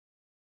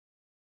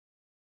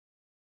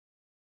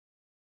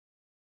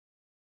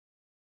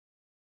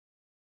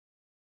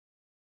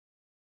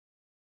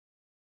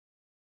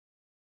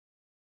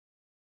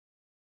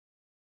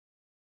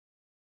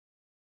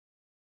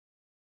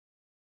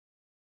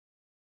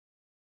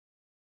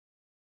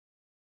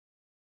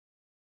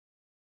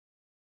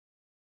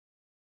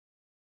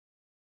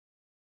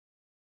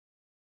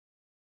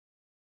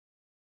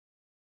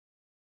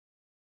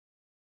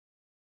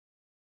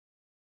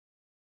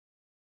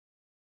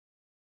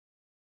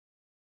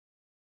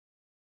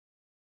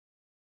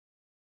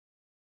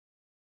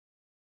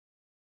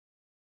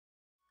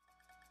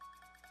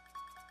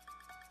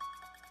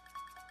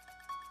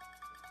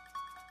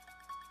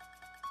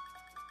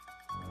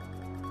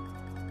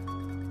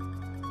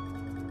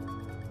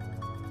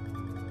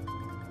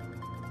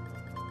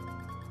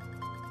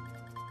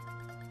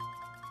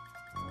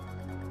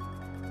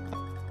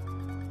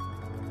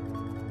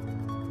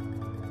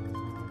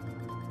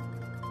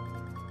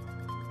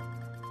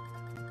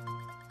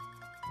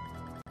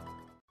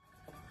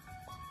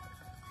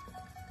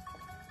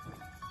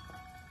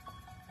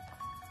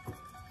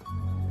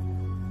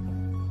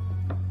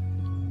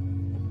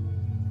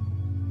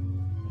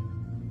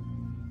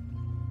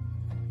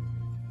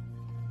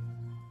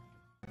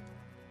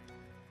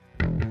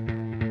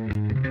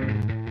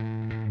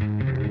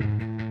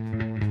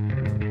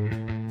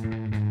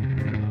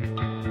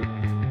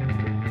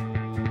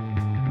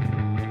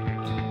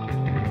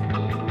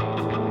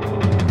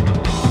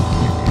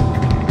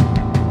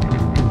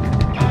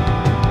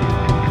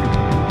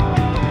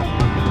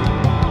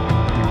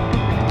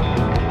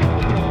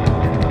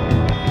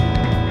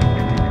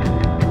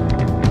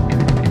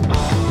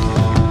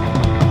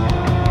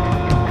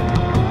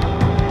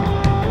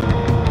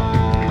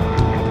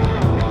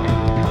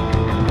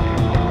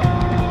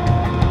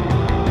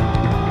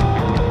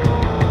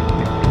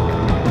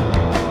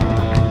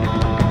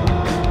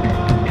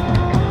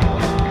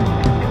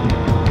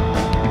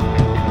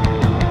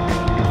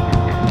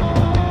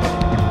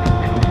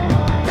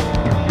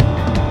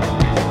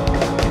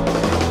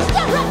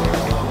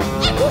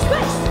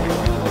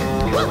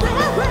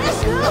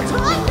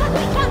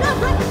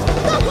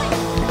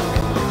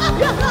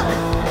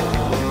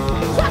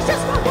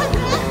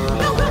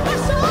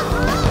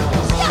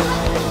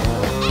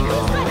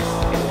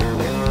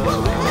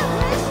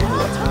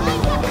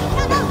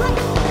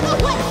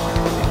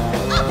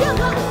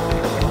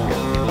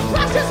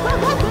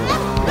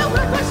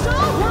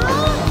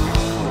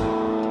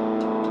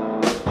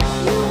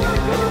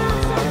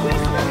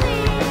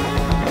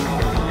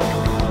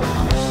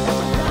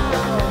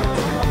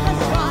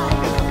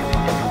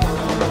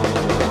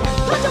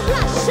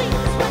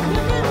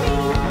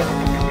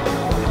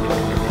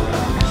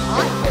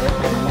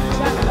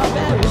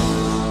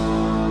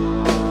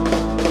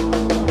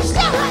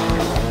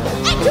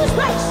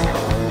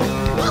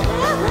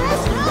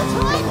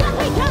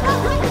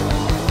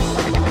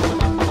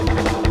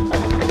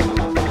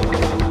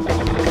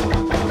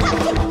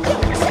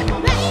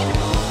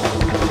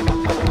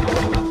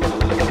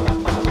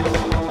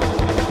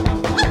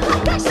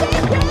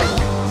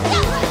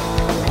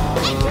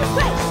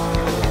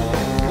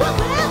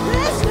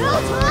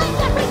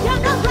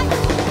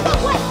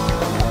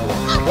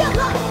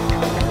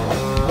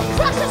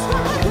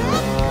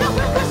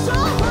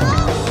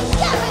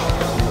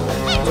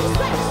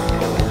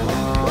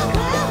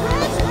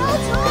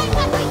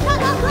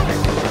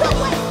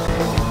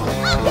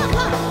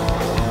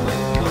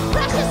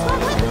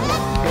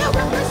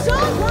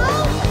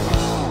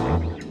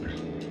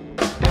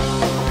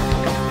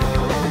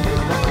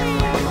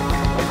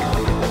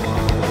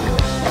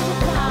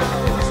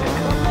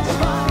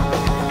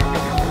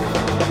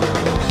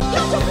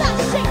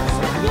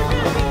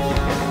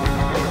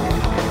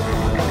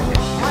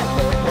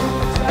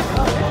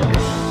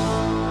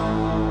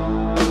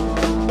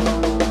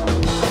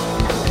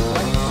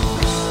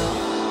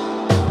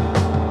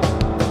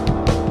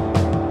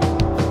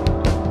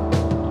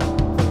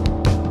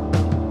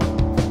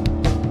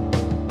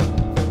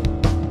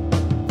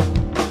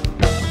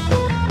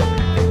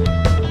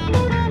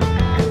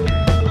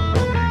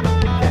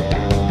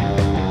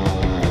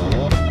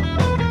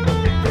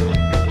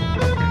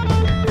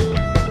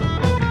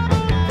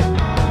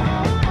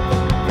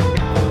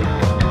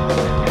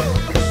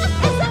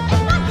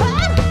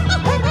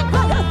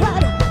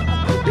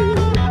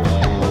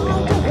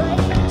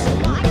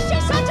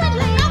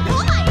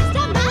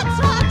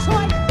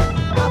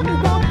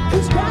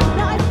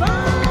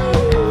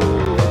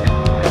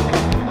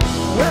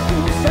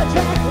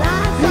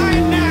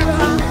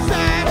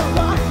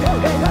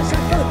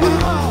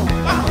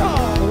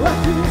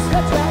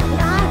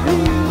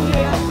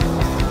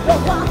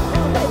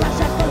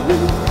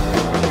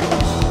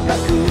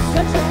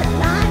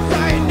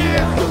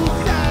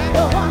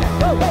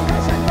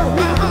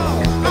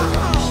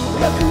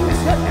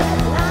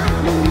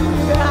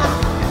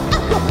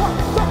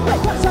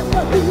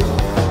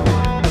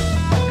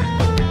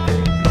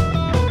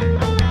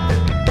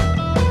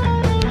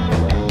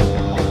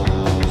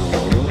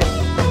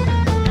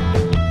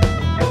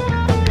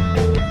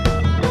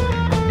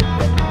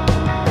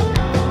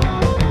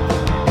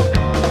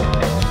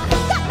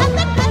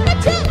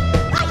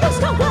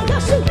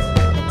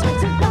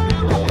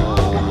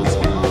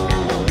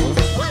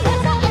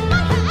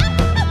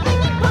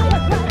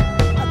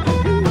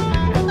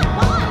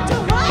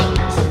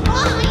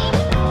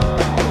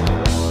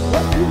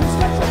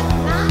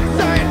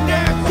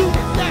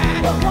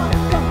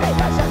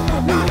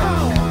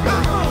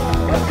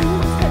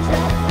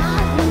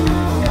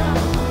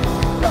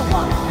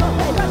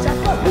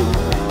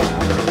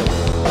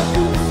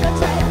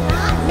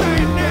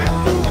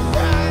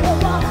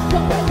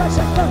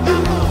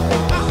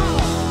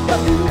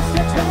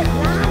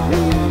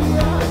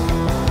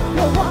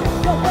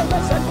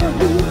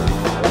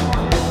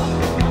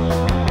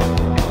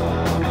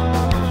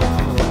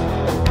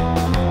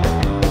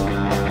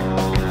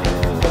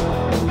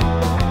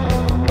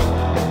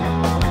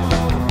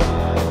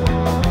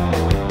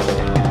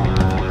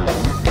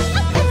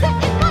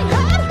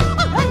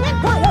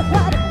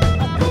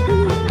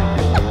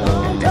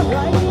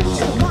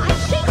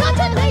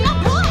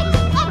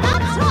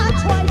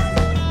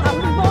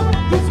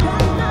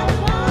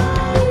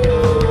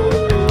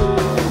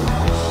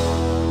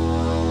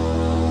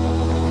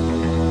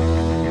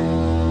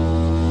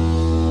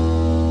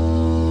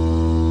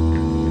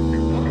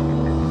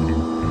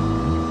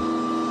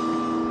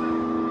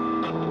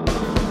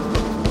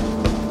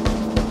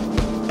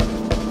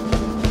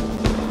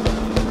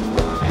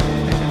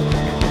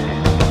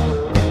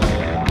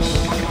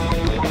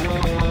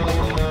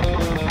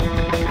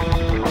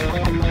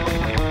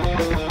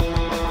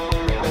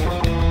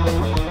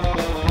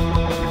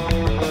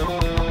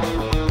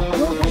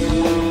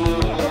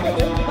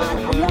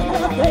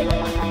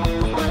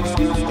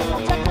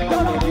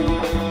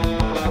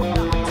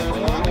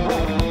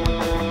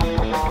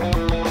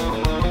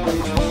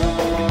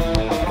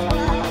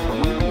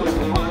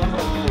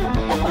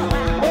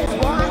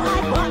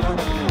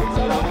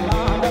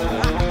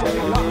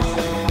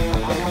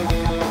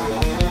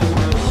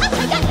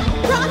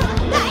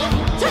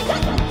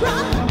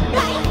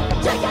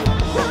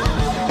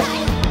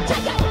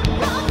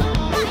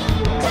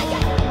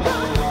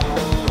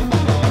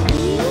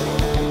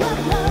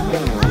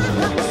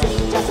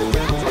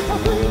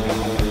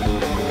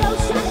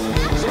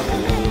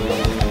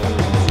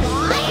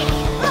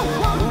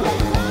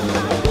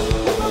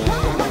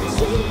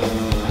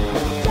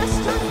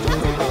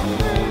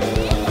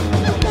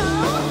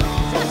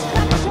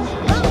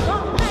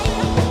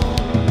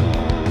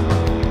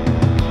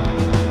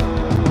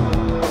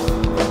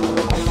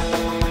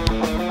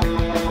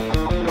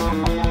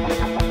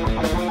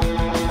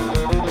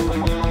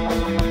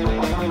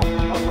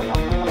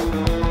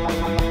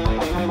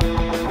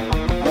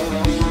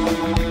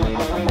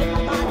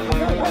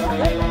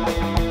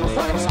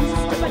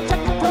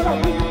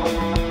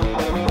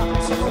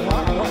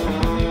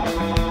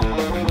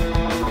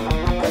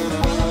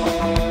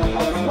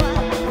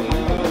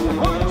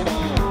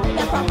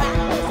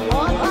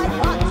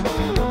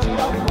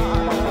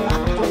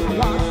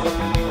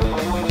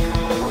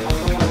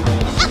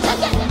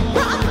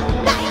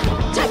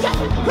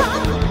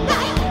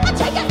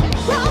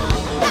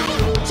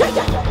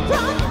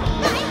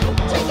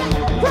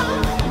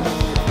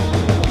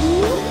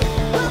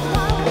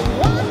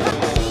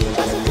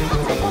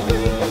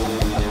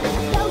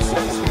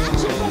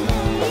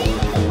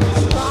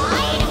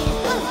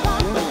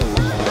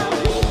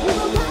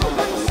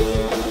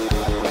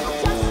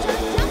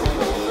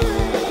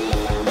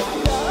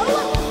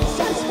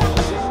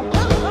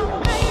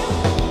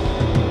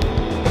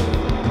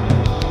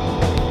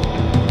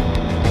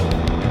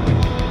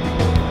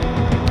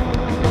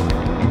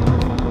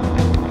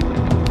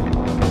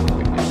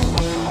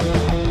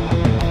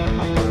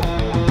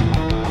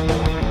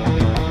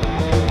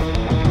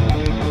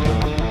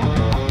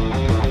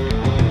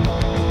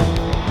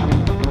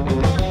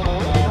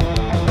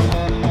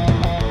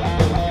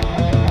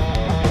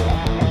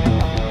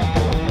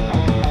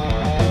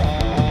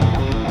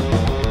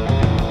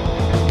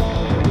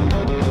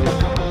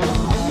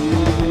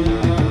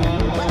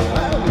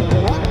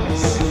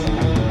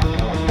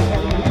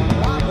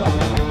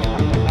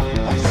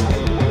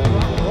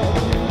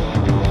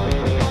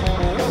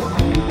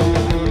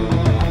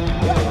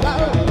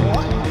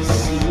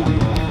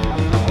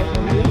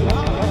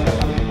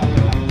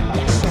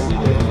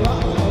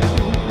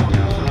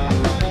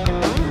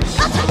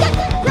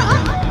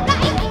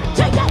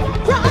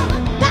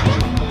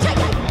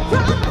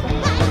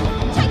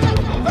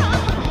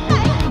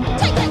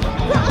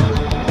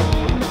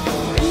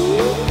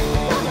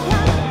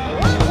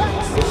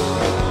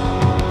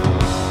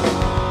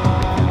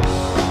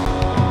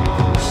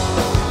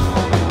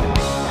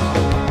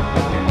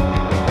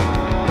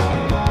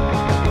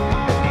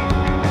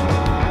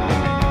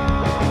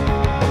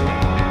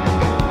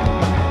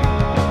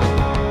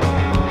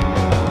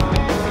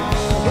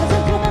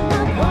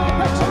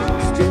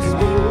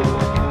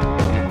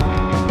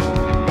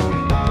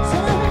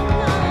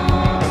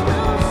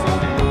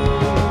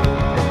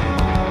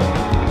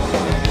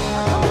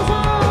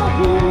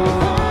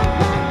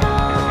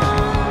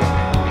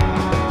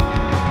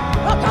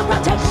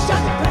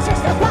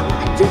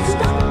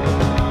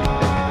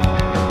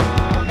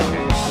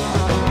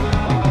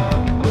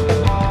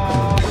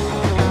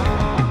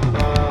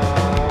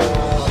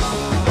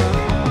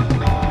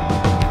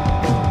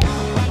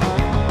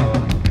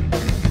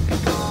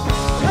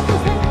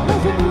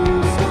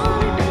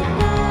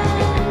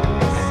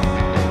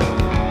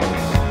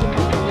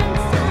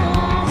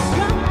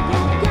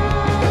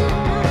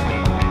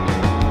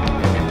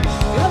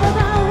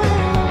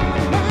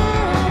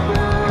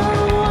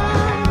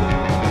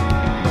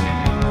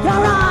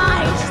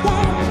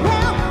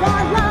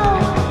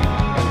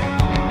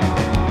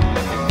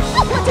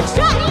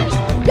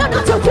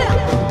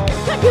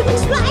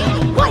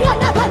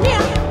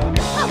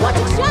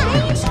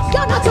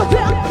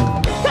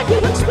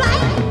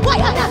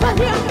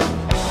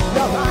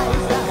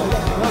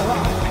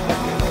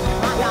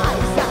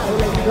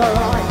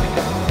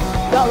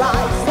your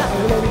eyes that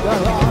linger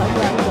on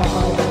and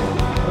on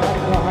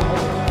and on.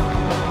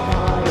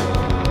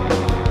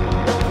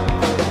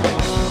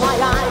 My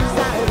eyes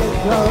that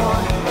linger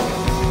on,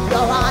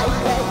 your eyes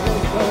that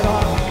linger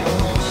on,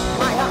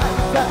 my eyes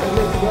that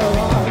linger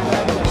on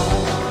and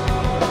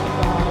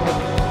on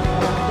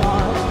and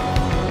on.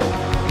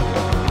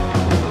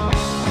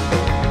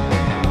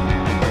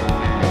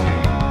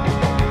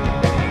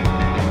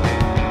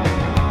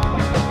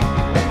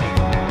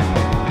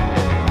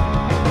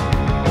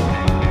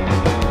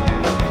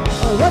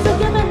 I wasn't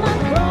given my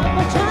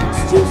proper chance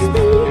to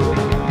speak.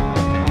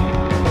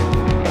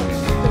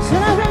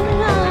 Should I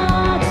ring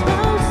out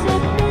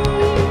explosive me?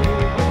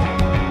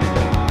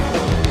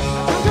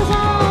 Sometimes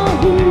all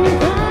he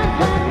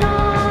can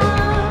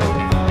enough.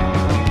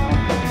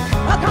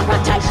 A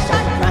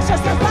confrontation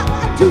presses the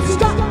blood to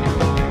stop.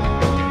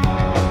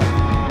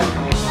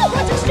 Oh,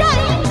 what's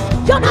strange?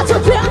 You're not so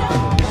clear.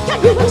 Can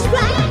you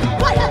explain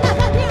why I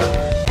never knew?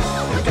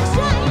 Oh, what's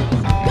strange?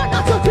 You're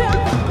not so clear.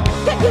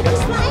 Can you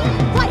explain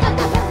why I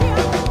never knew?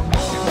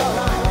 Your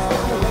eyes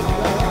that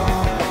linger on,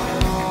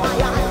 my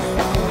eyes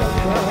that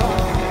linger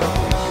on,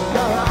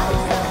 your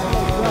eyes that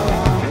linger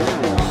on,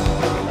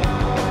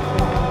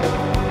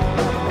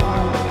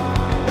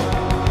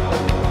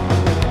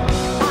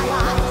 my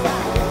eyes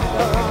that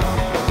linger on,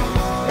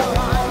 your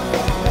eyes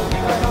that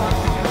linger on,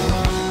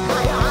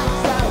 my eyes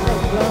that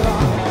linger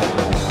on.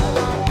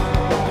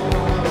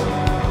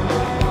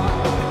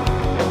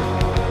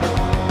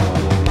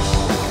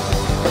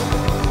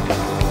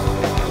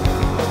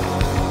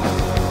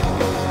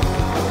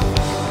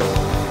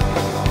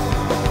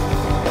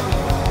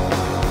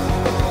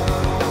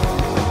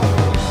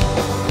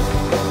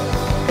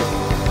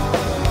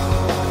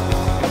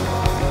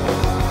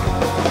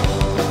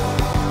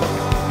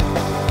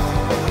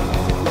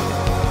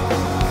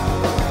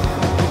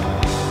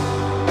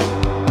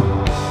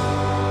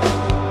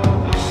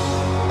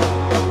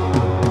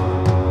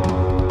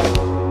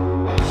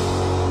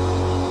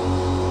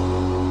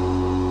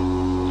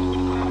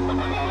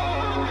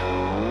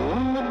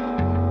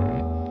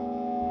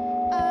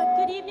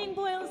 Good evening,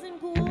 boils and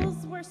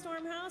ghouls. We're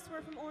Stormhouse.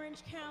 We're from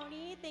Orange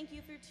County. Thank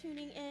you for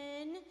tuning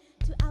in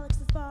to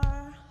Alex's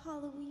Bar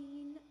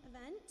Halloween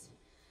event.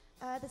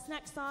 This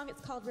next song,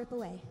 it's called Rip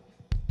Away.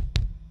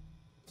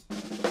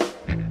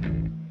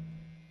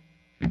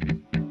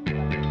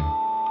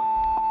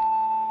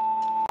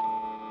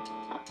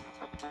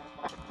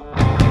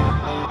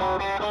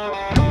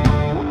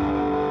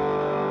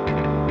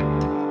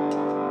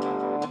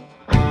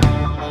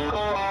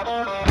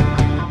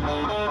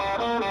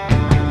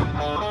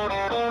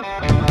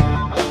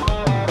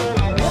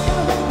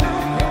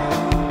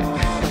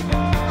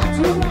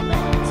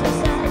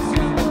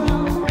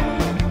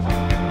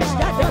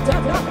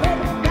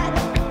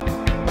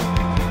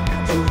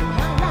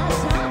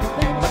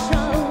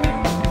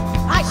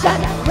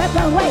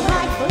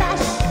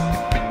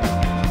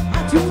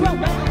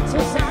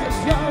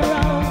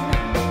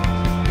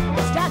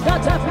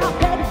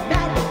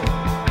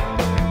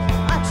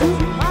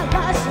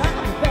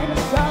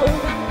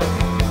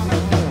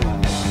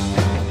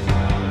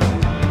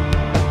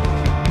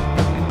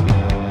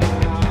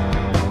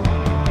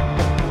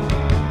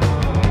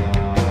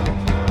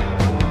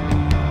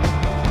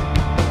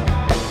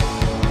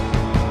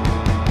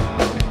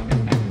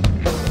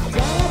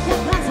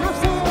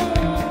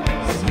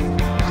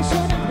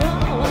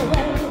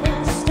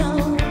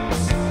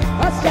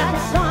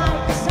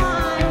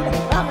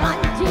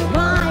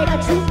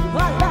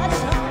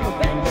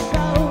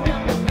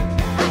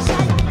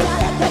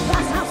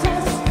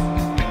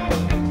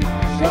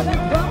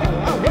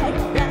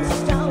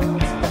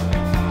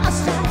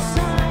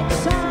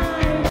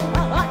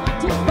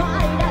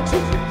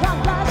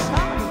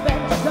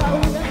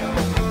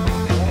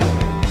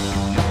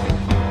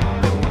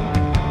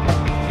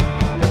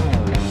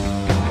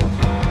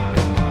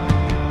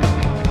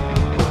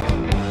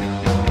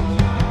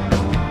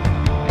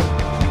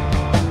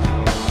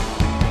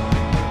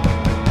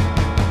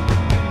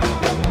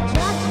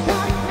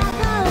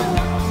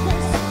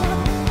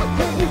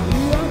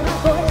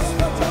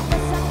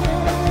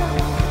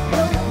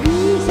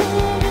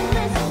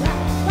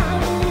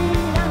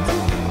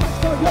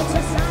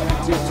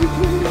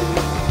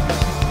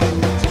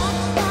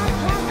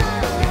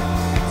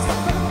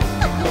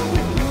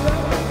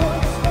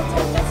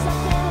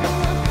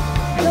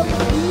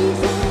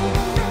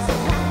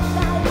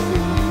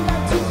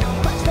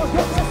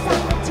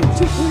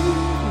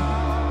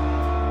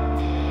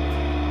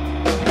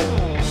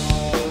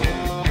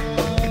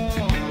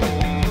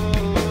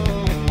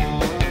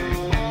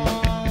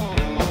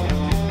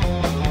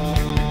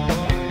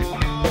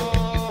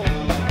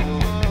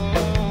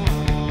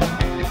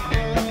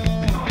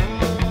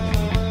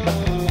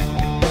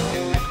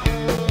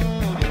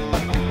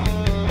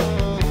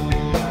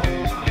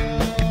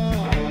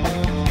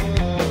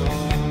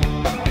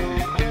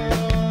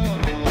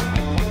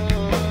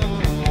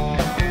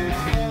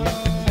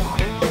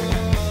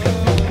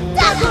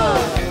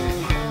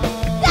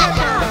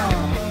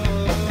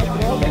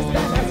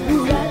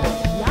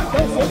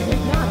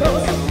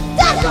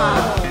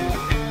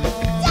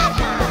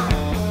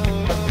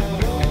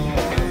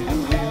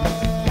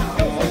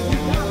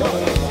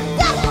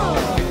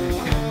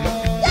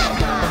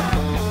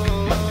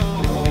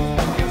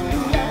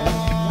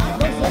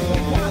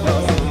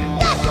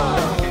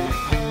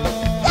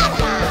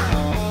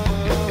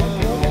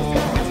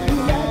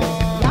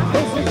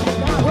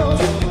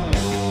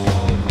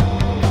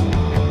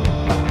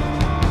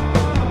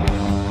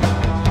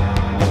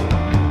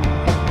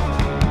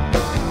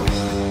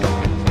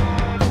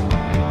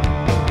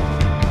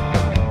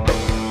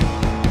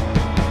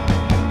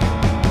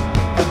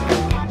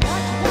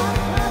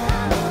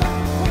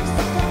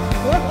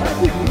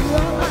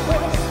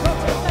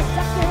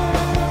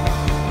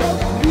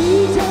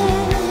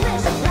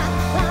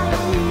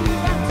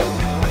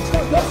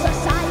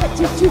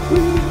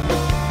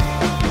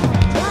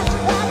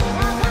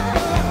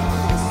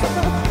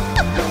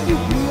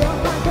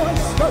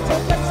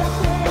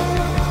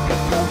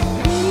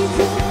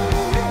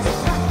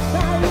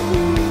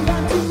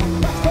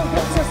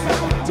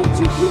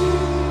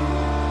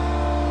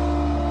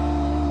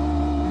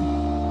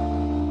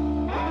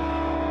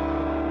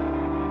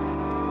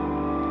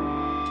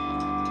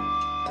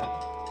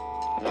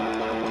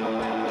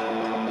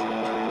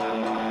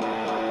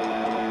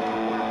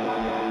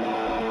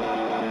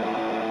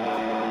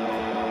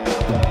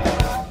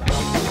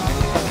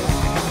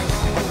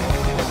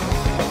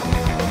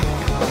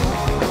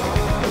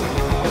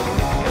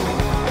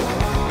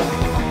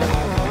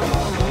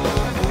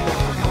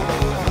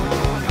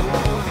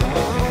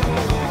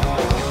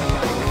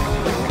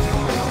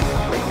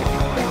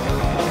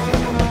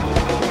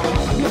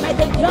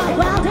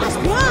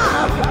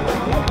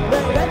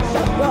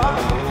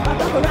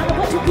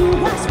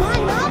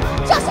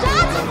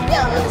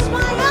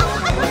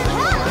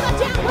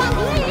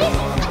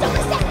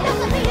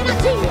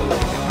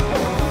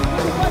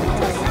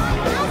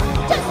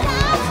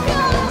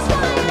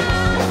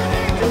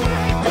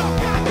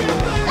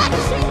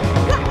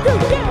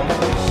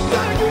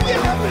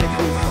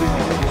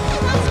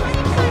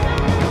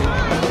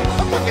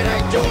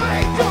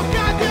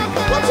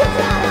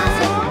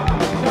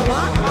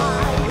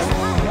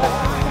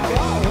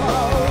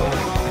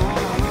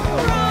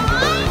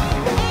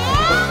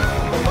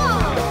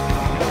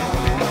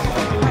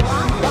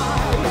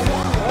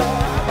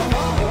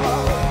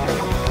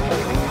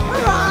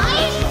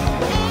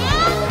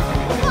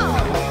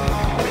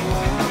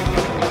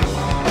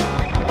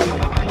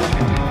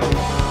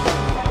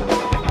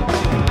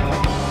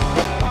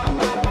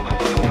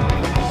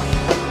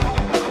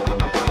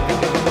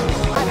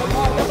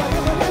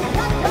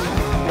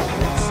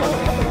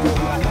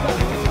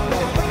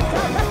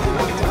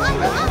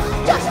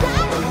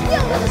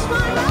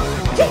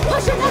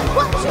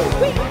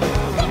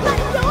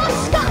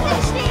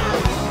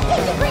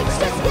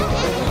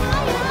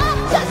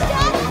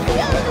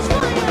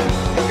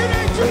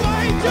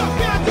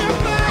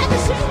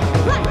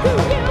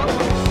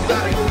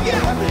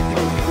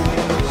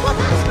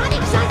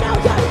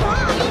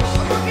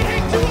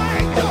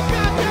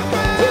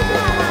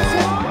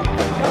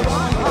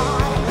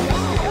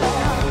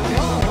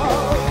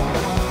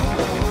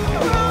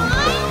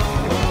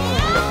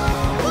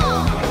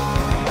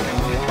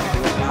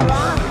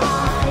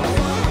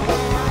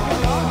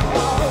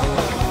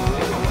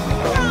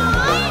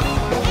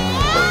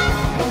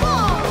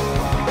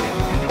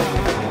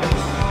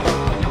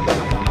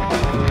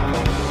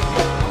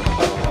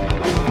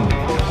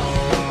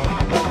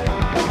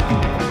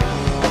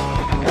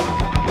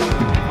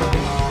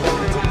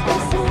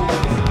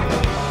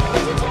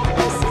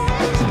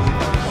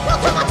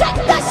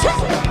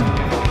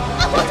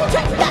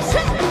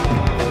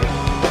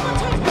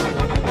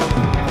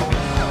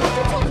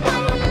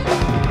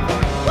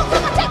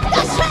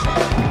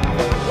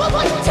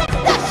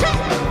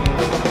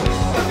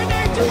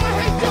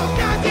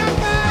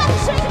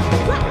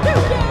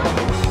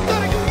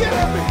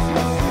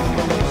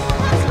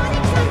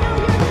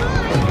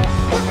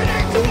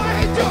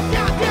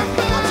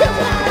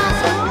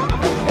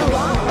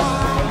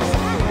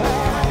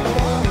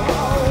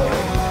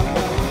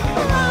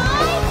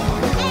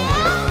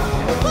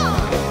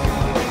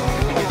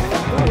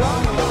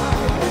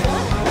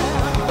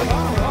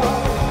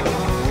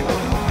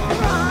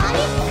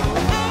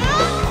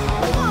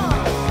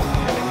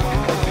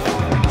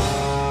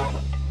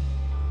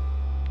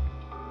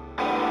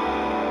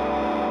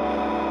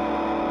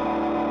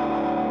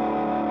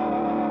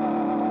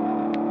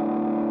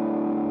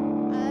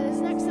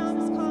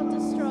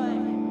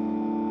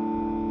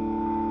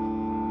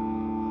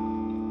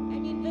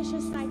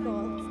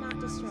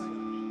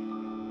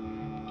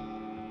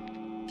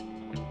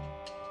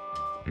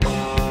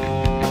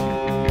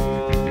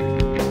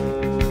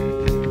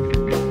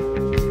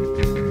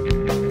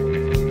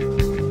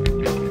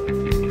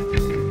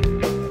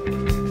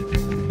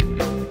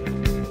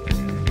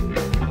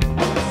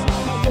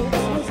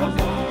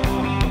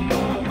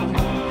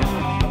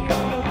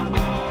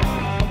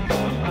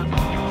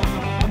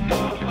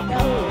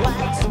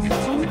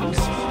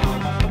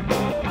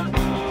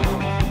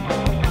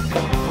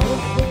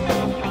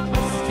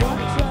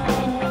 Structure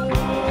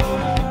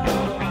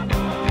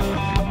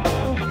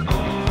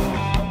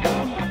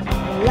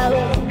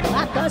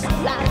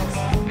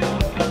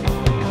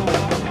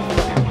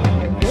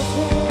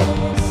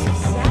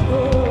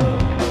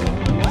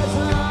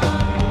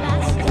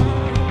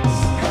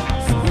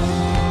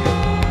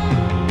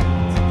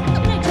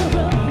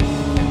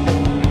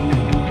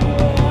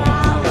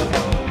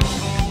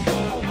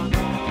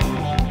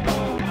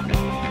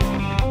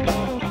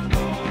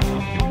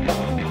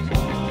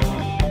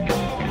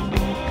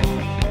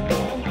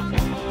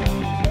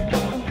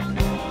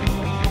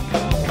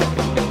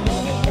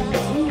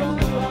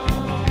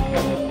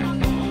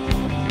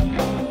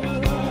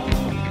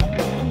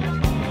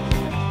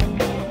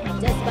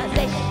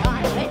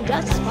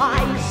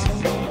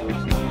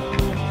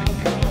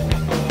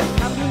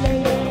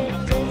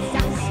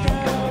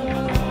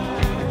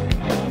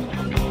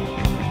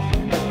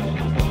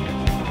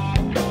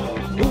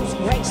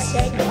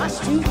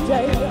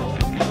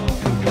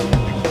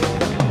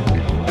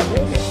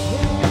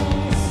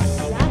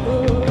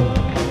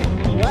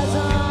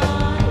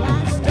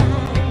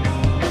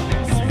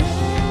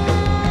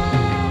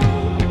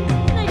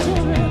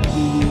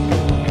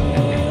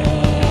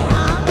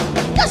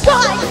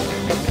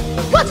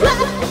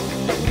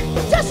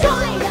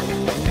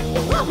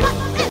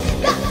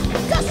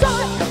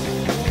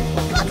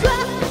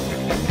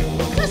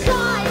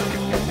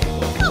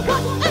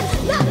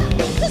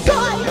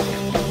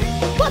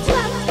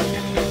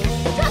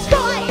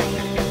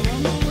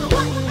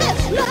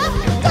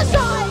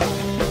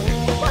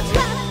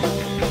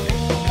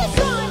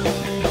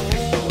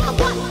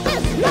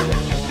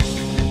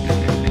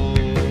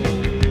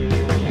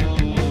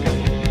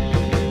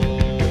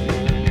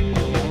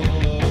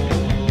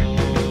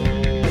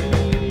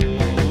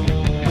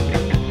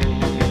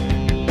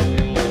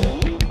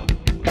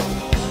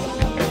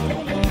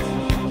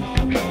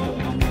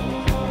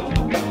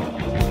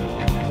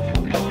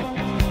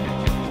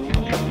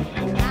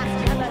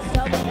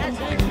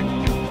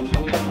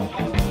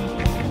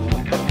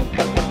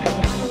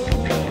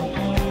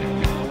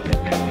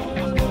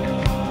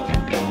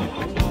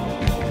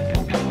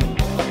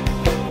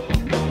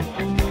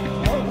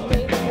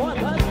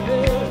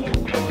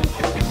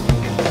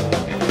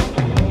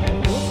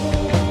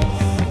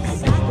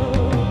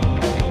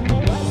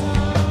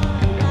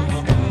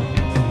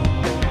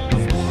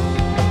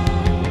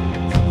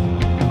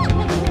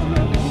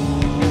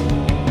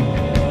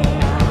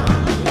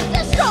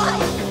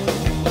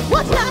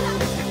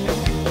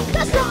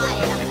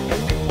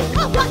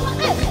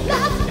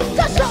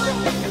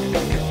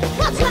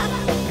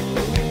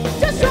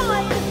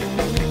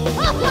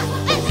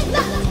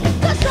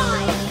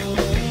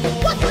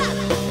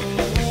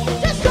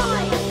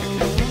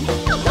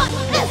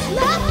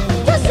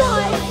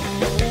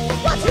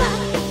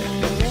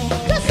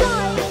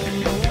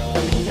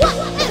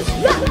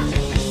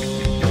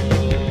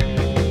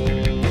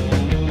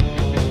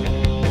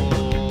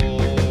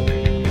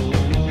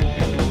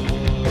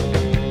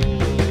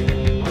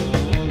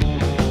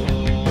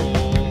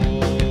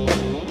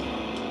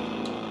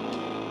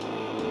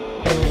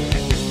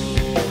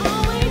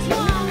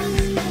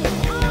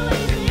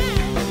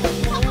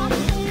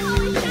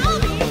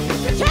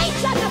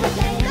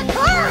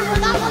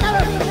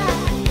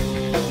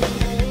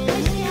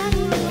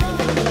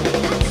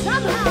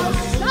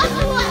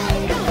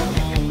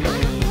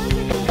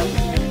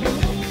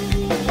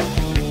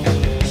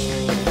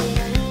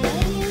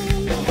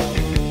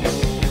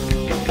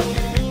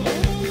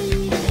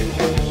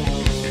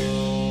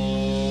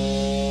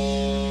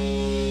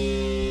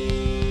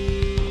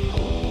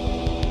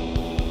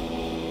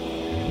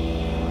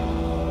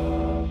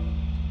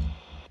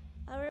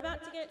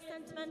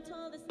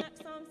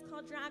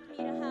called Drag Me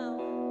to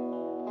Hell.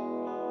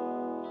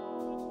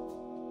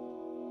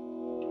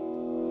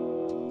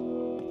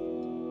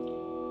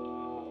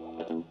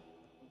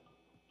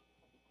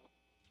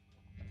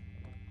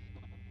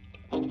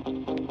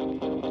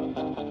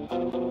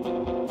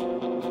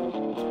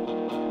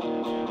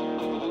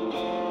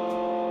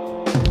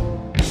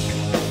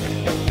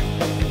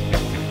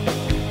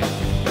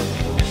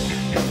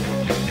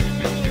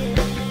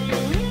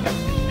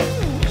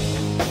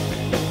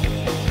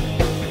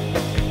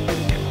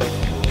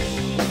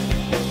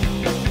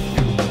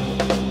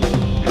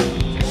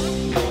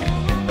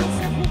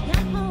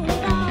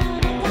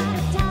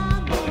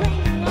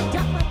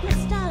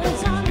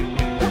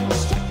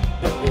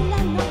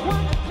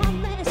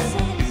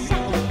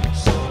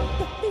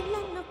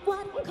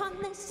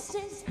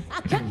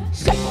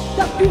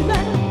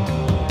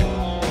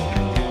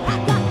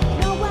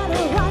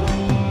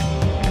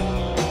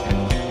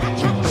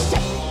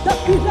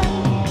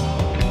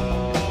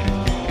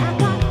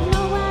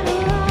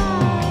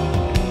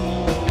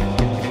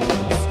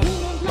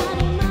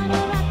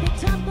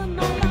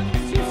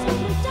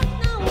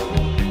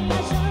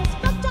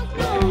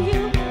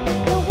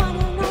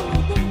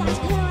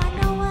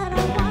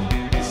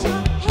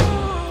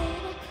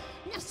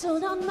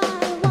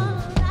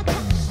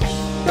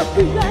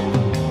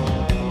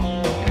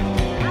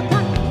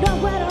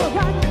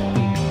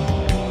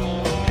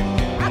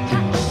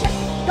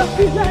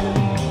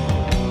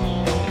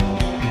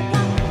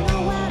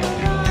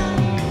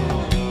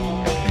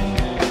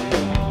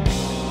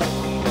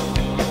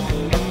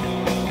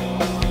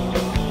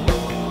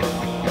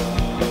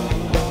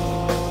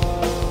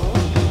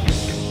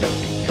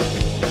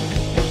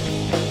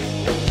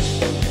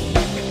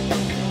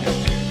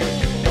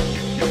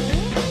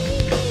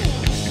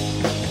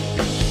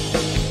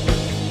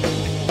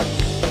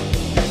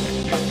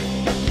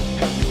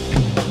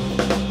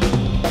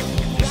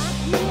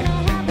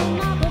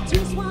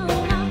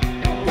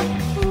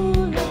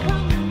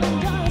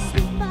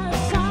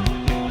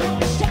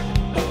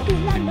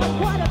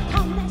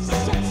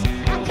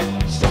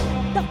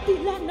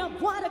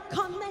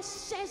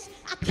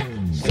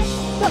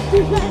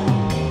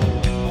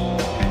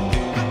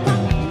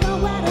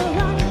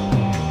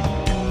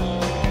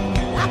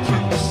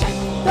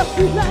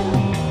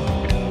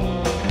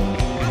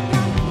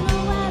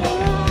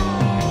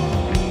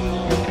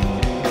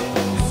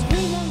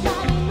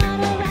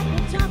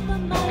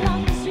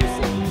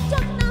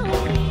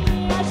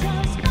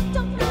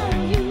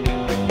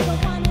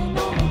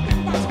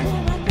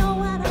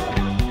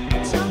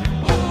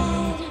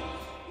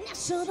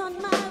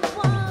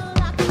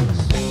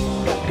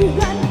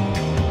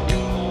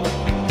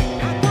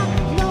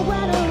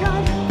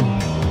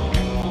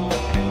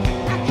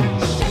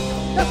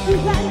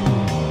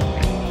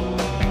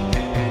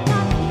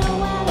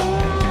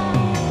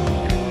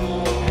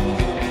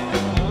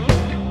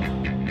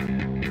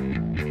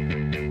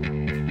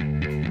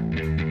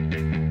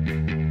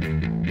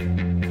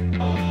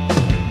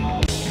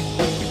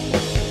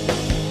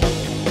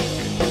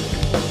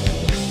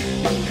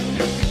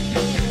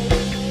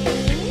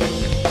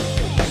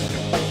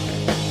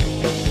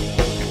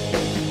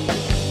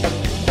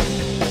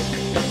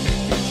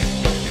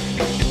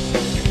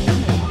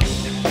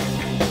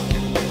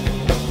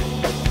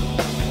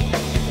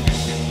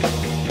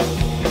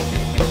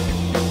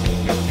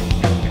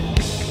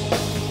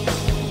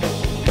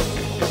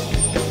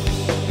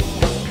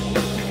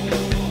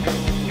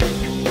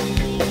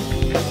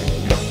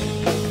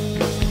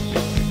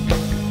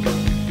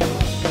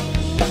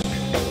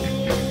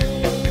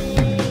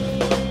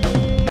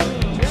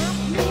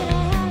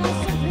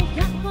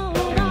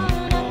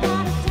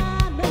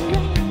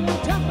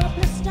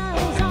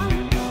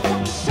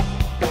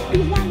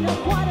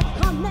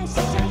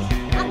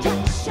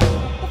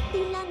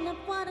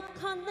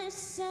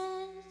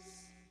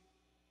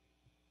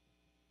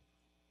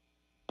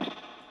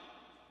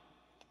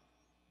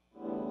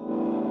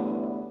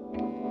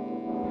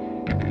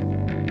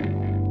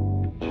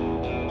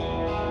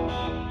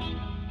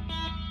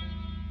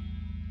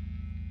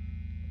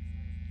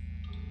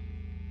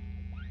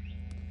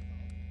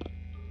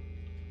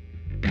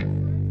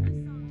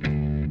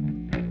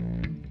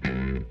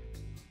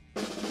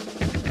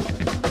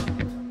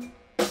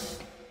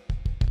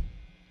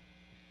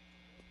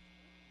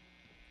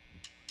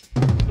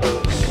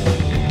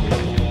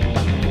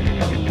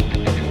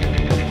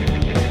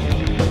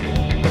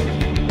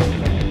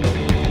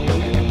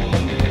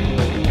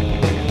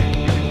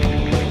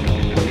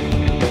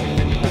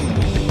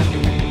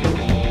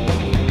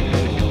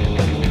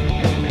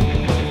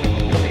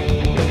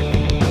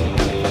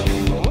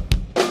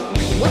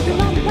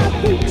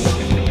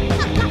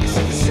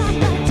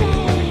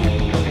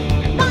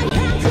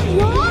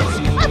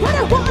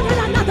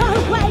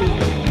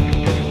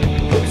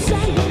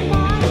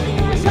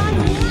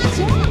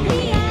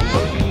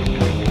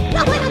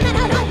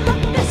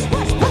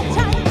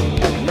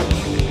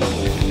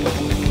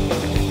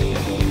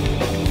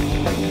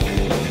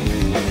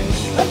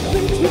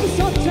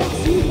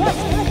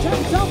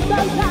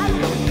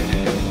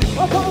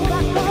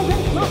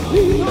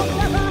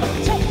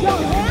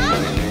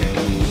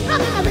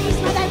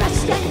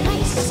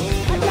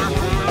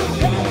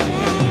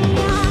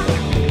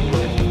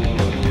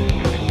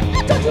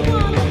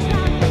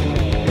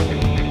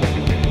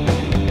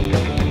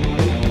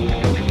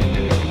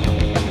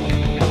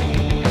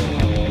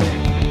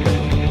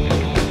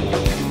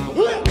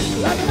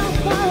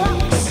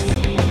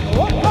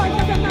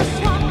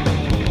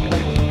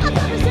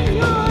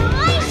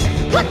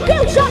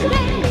 confusion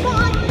made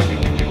by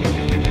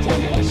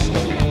temptation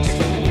next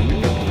to me.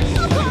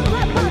 Upon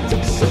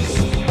repetitions,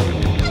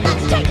 and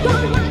let's take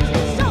our minds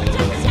and souls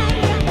and say,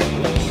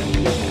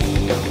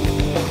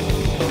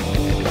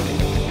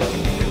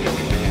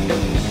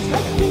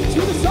 take me to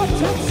the sun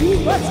and see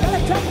what's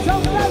skeletons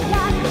of the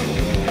land.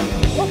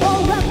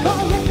 Forever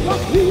in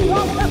complete,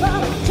 I'll never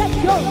check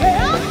your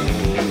hair.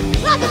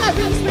 Rather my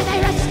roots when they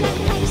rest in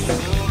peace.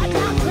 I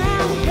don't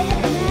drown with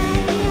me.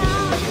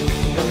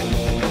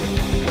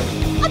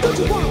 I don't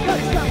you want to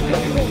drown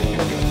with me.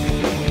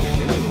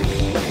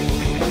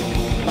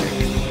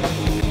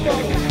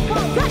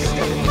 Forever rest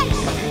in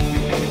peace.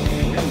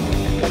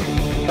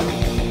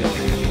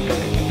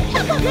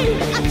 Never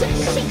leave at the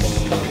cease.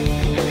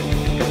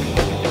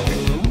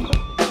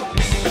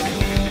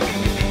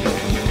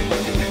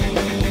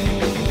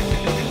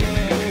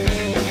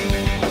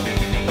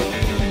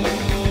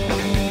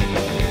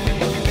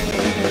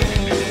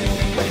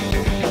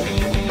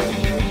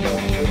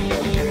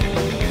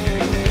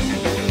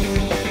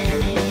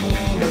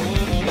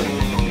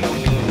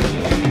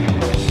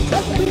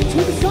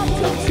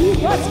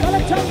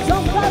 Skeletons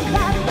of the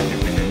land.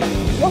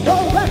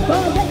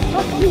 Forever in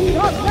complete,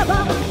 I'll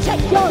never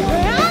take your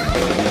hand.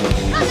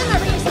 My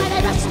memories when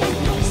they rest in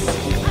peace.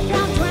 I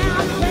can't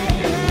drown with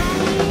me.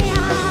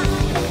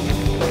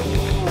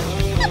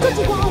 I don't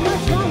you wanna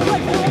drown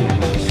with me.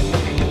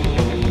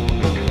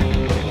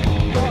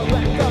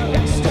 Forever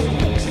rest in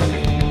peace.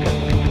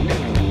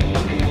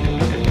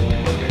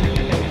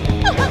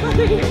 I'll never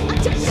leave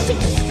until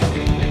cease.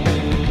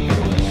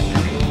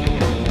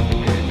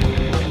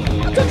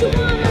 Don't you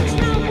wanna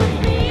drown with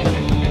me?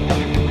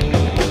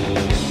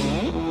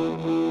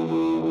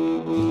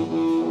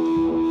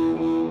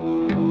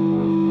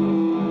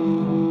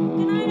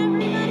 Good night,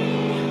 everybody.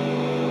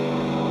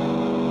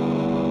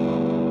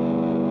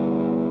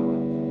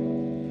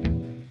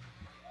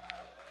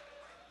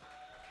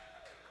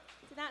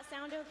 Did that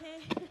sound okay?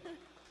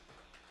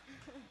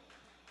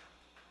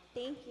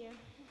 Thank you.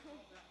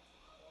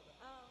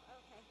 Oh,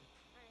 okay.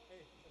 All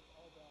right.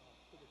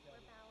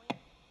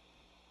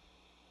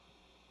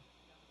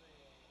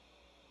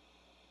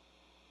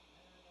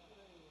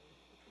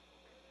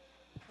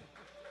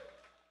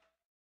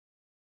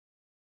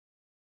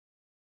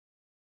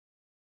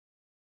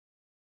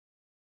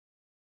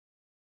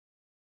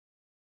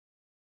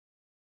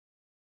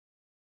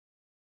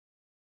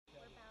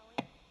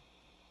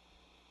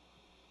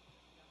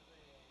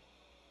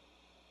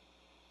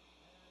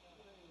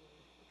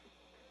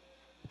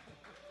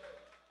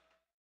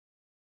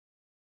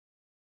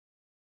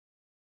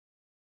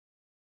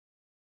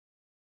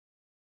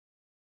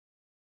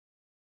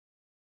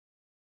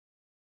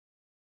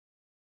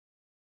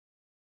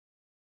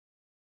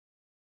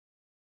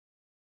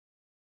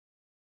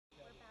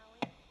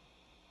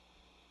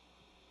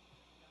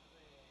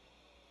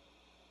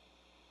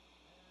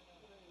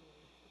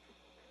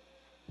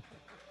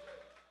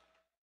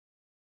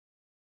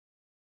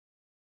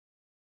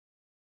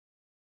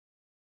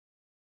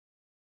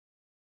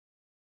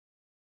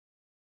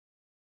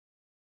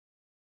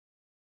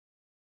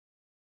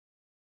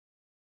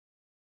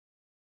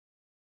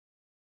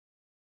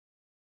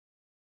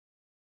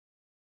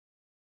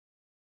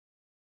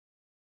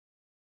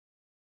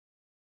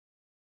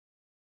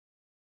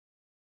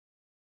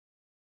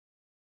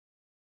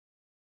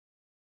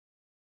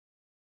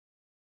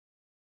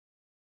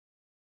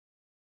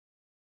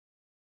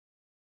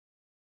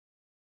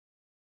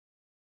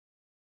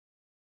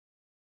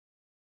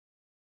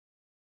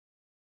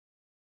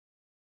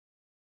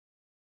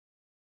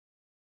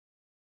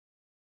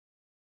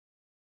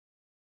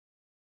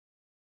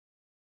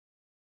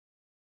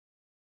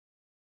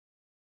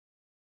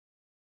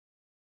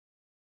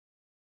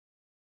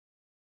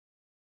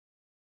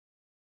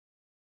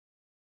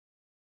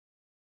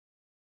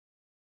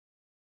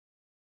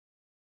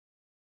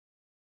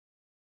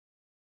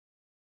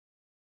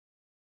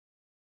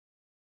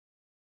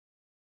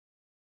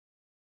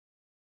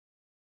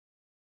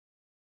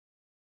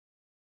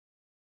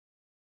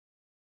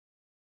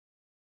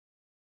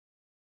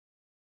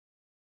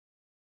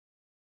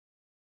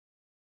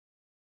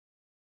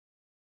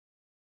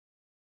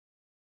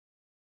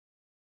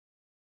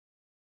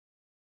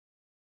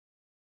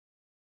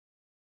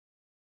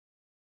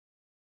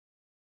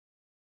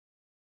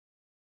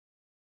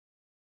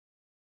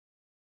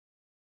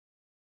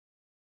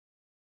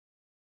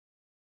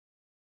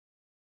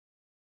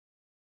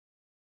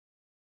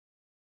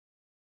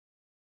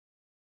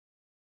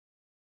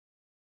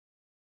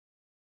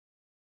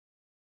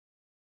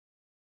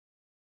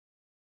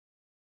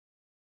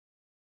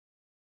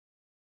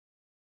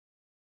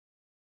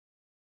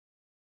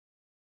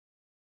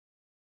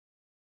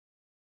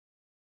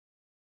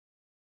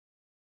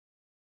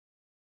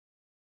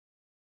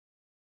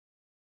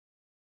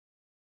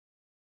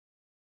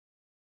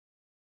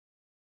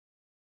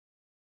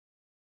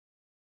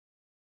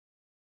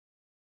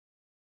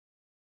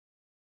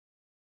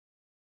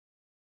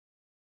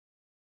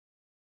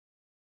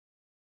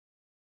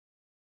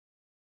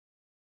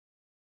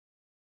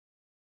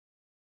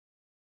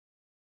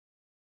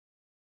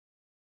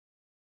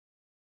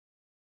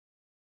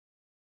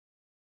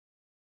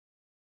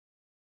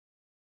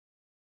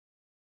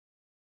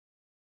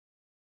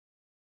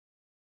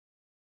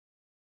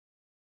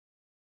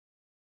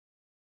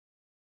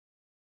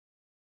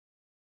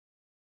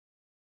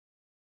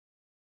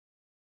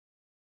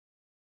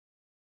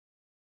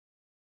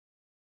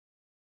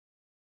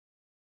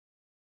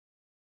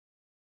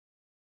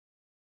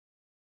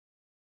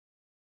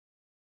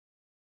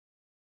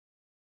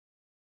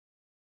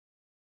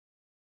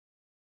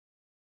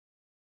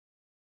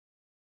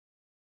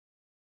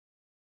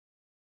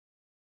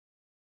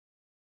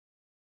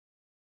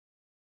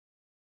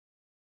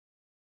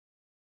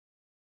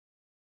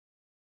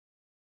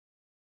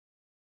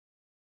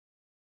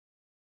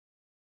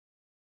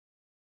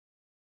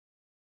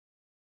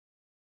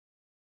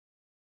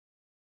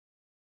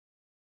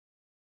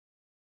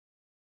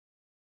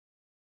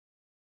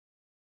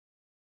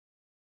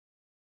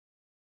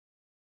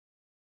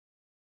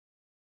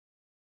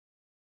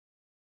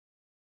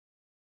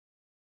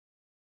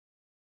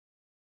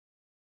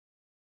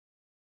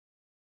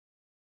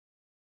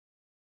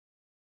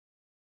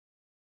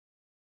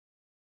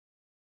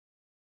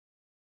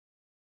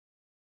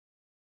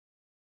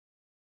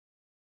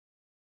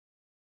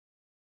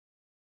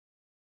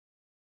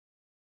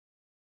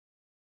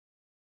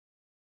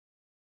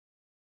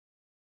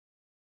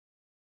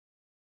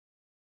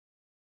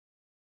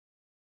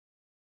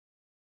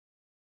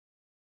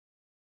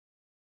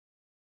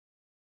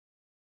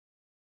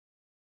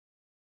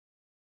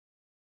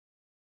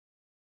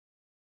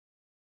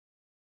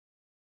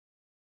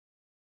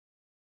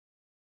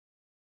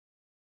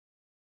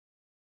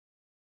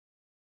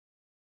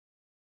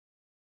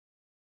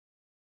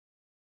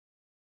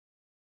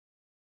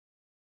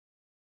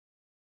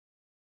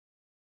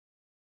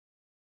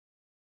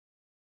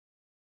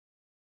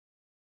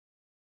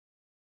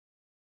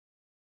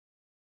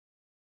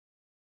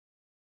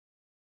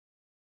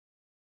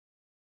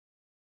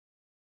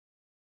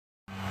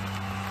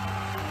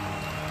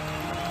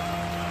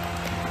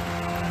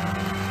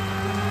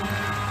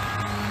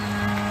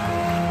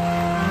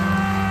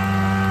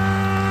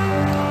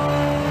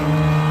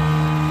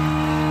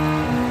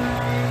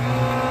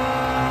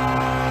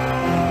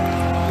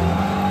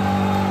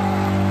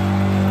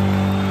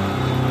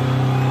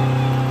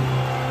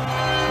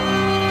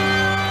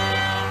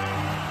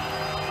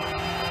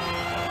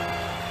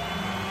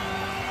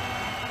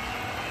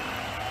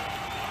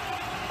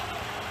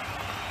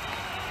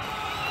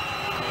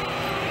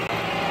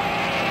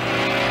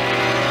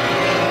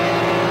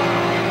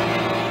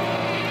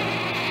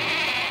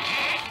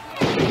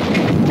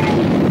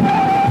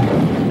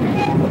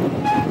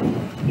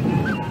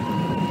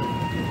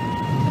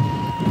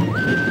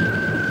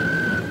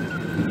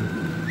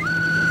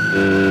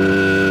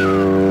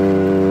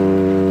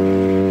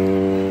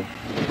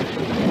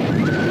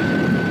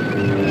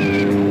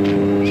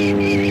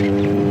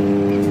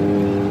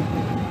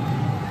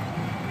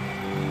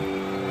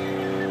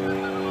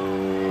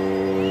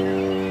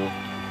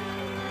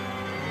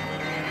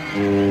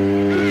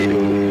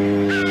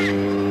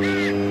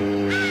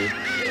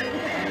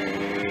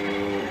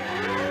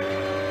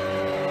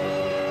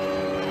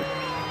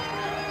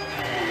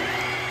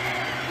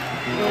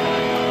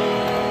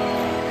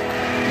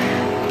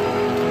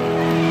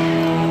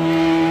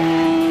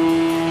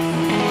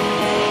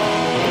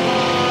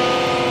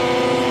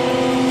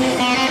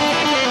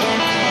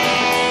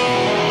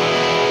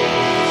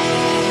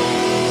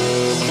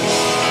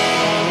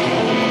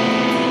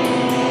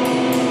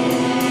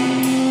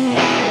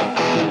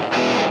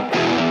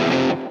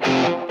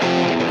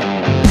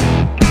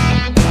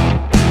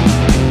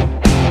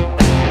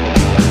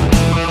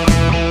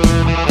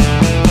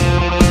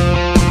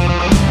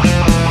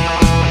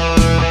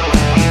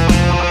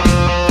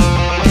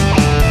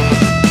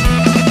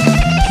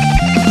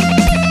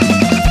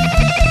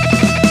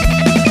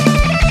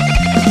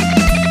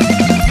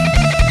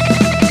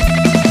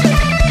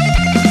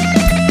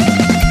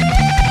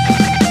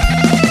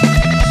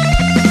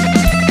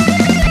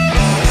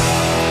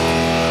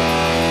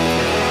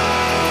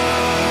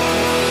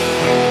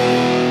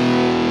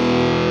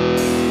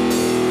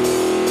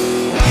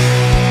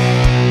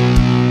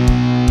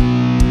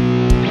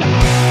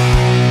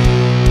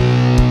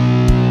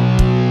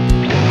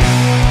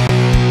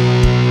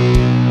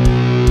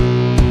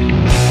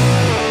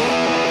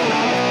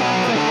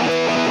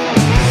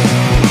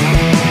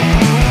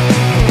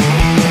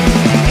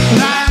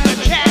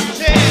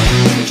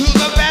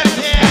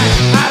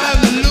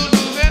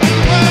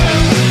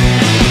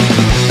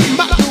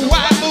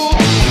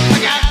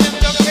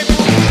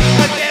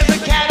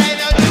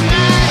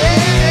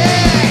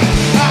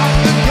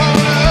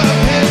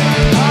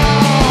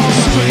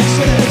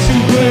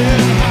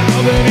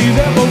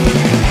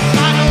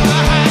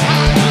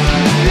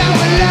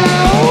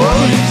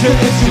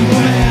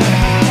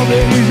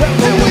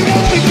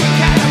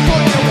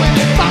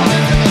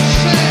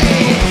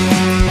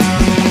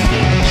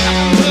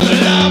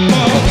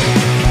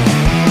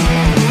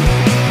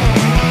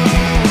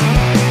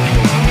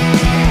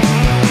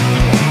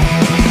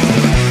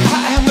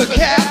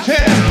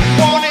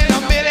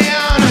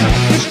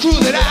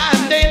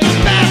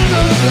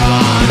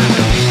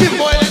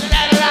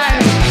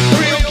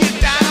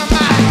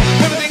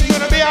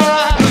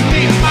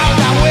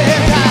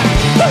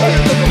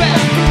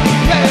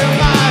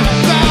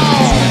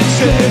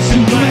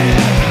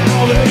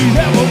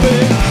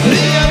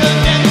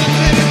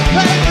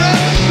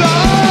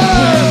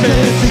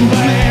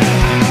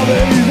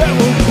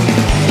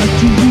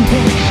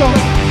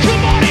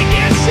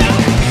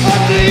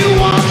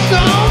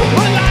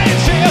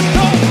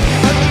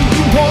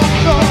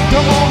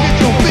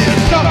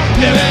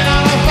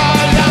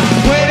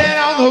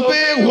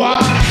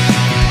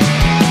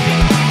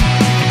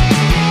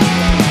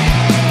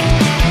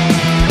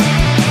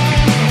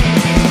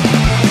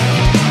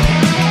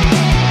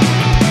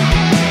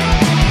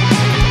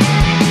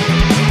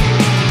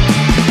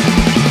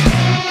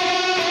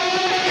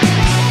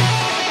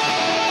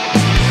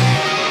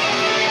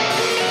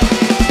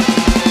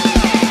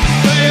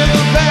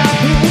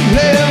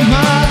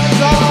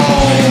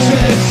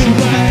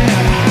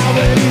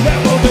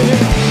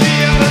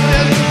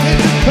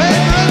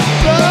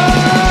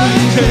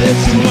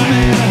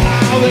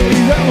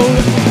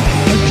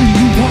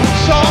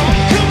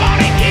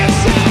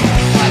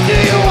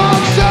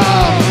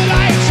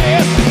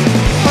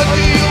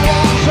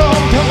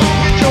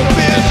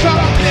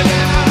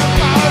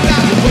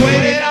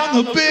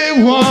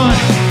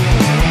 one.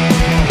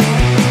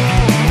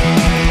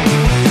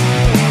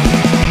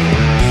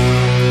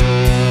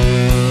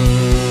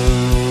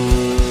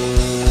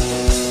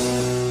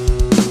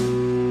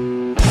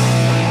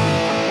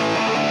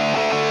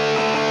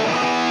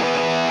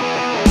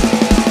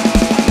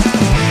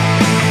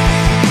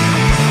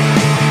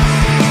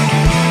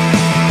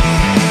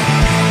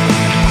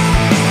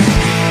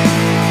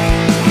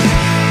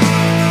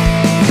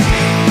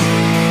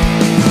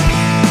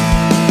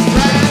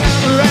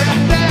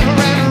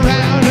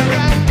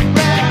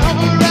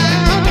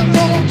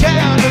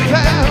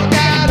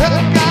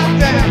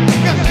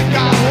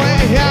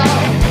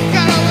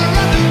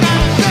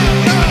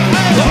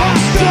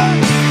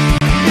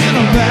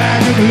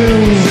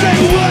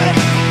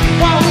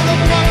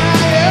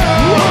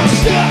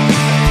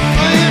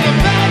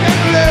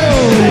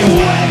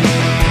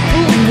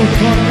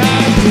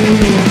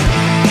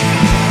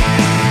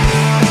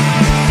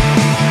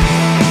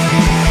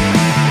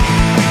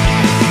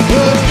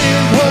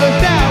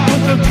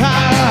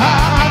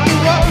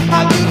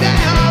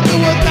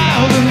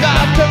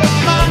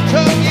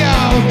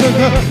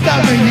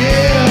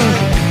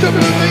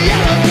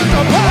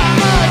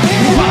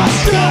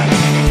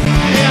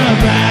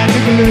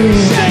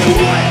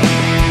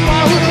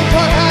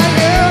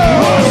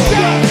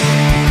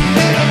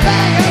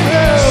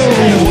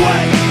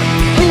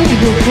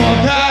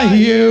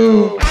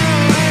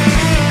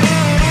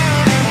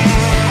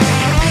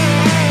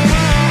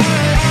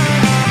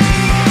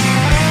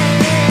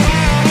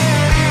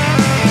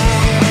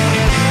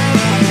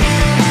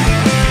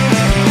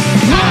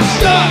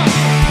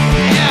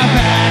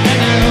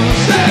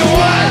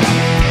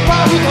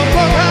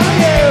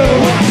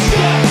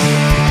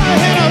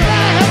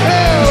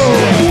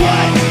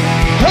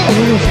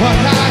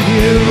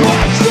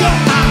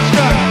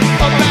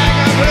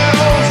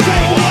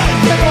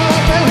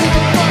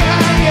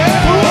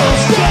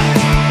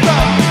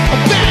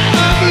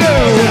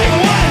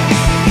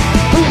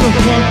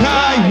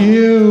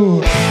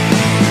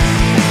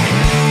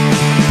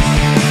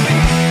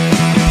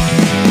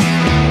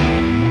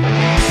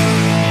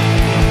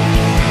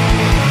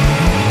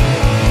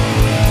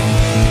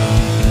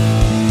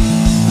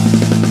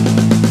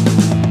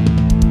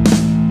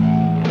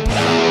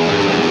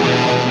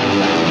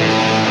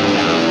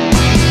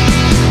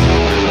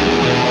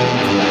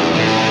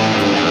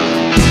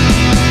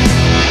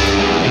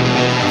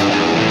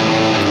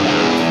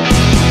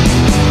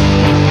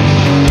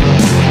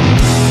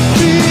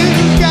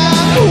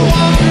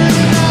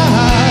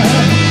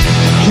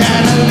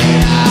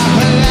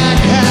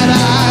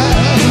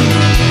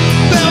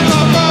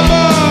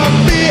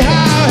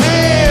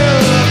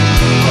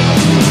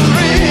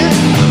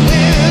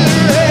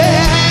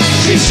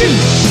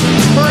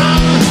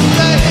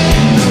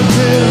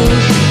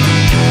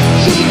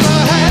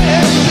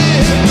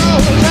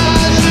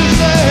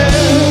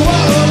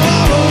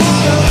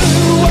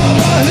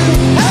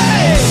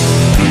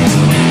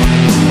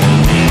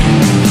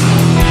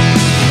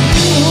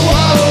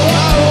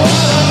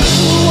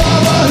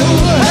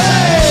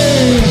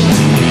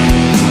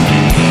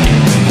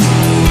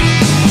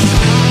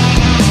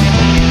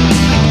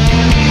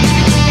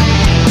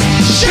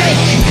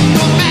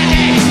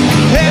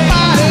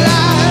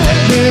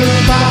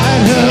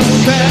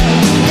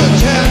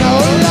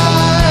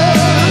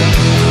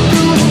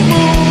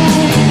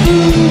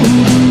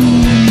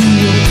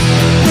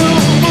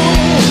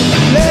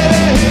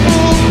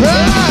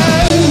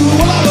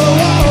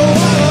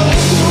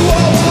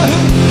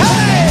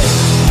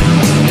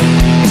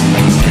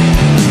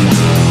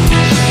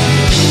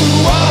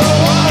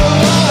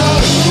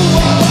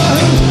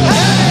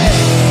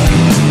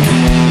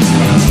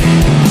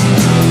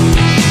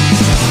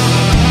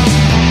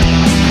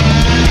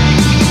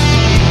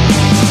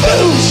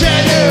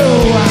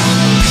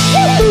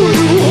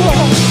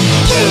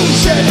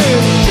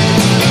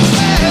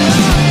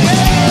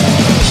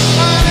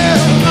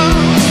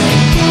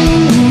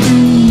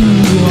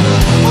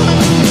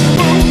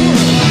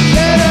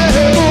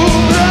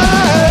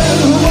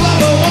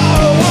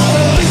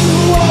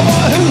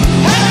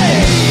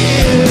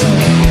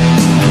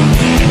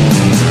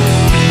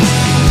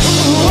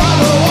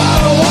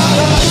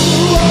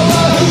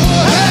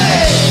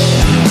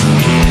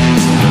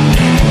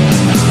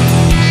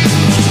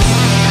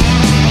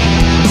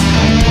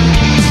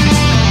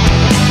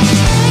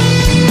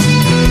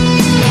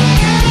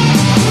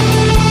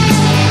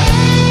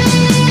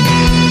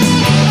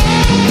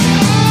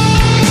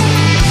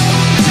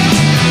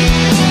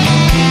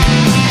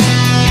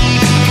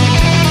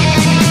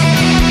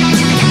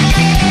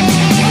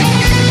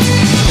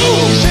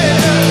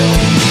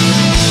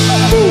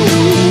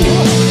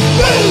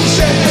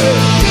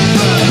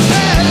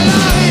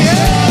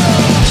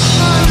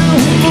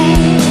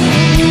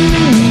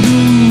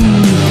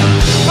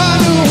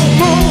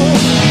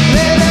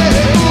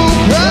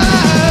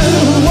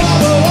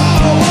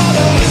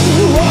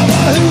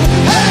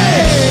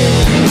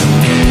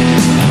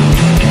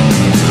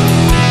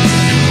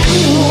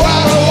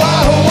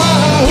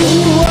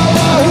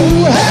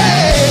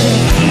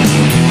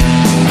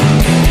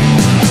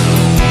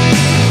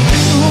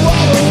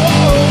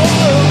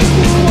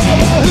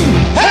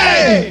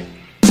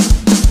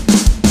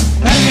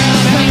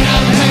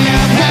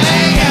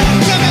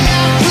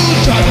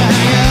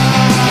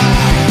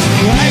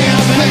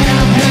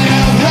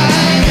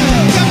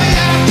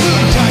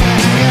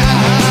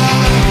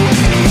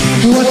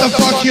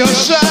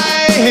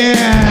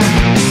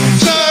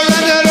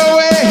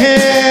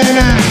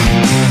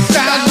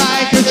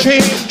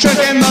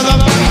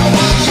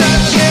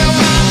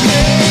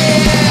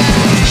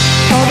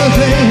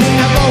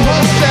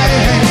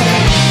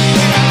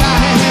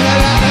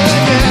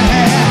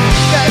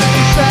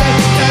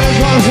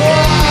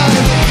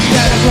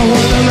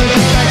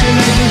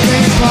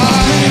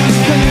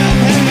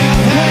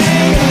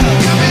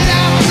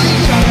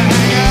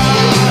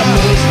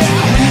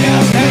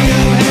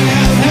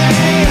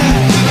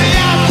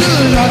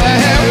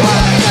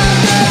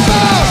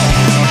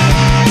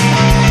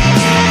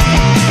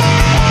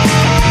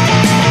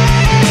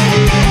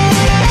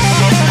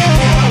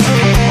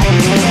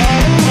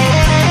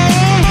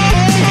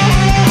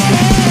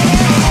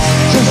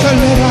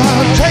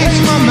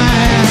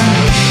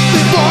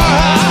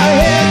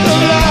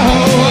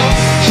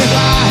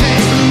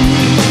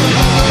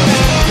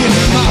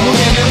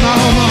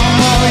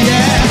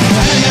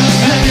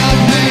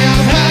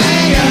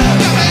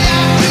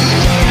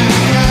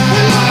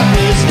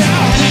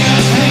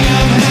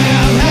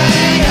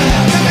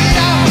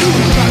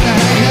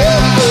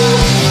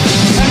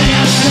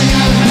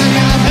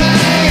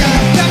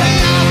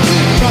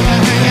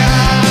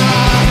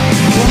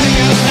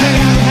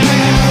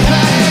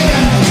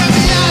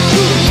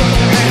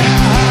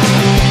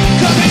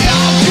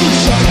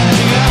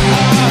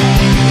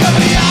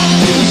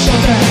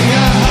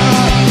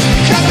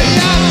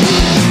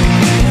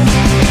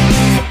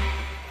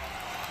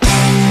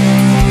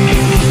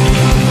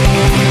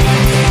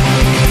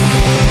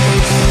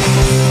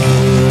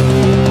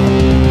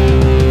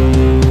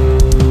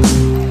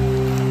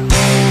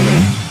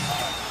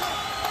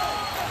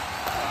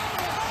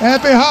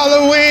 Happy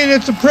Halloween.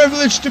 It's a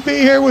privilege to be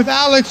here with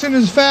Alex and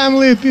his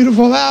family at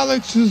beautiful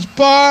Alex's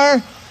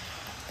Bar.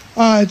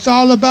 It's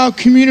all about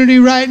community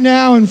right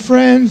now and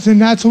friends,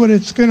 and that's what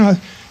it's going to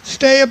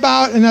stay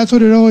about, and that's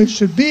what it always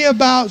should be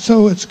about.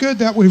 So it's good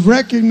that we've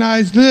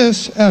recognized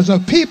this as a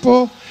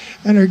people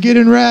and are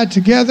getting rad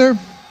together.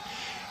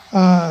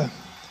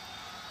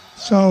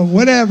 So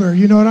whatever,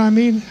 you know what I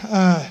mean?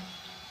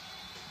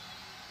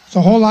 It's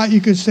a whole lot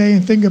you could say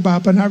and think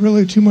about, but not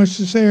really too much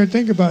to say or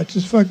think about.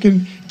 Just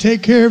fucking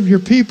take care of your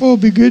people,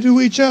 be good to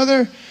each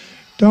other.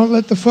 Don't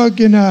let the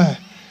fucking, the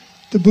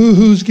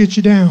boo-hoos get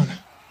you down.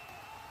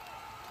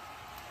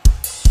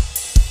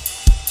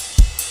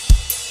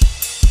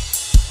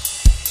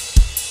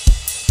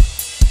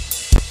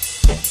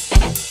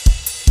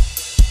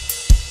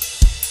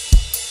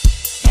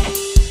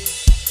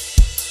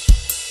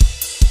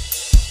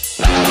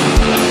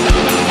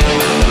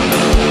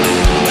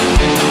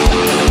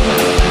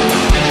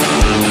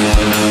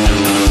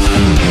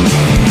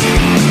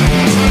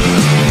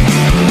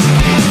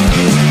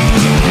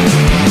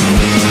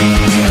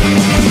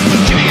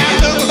 Give me a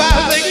little bit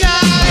of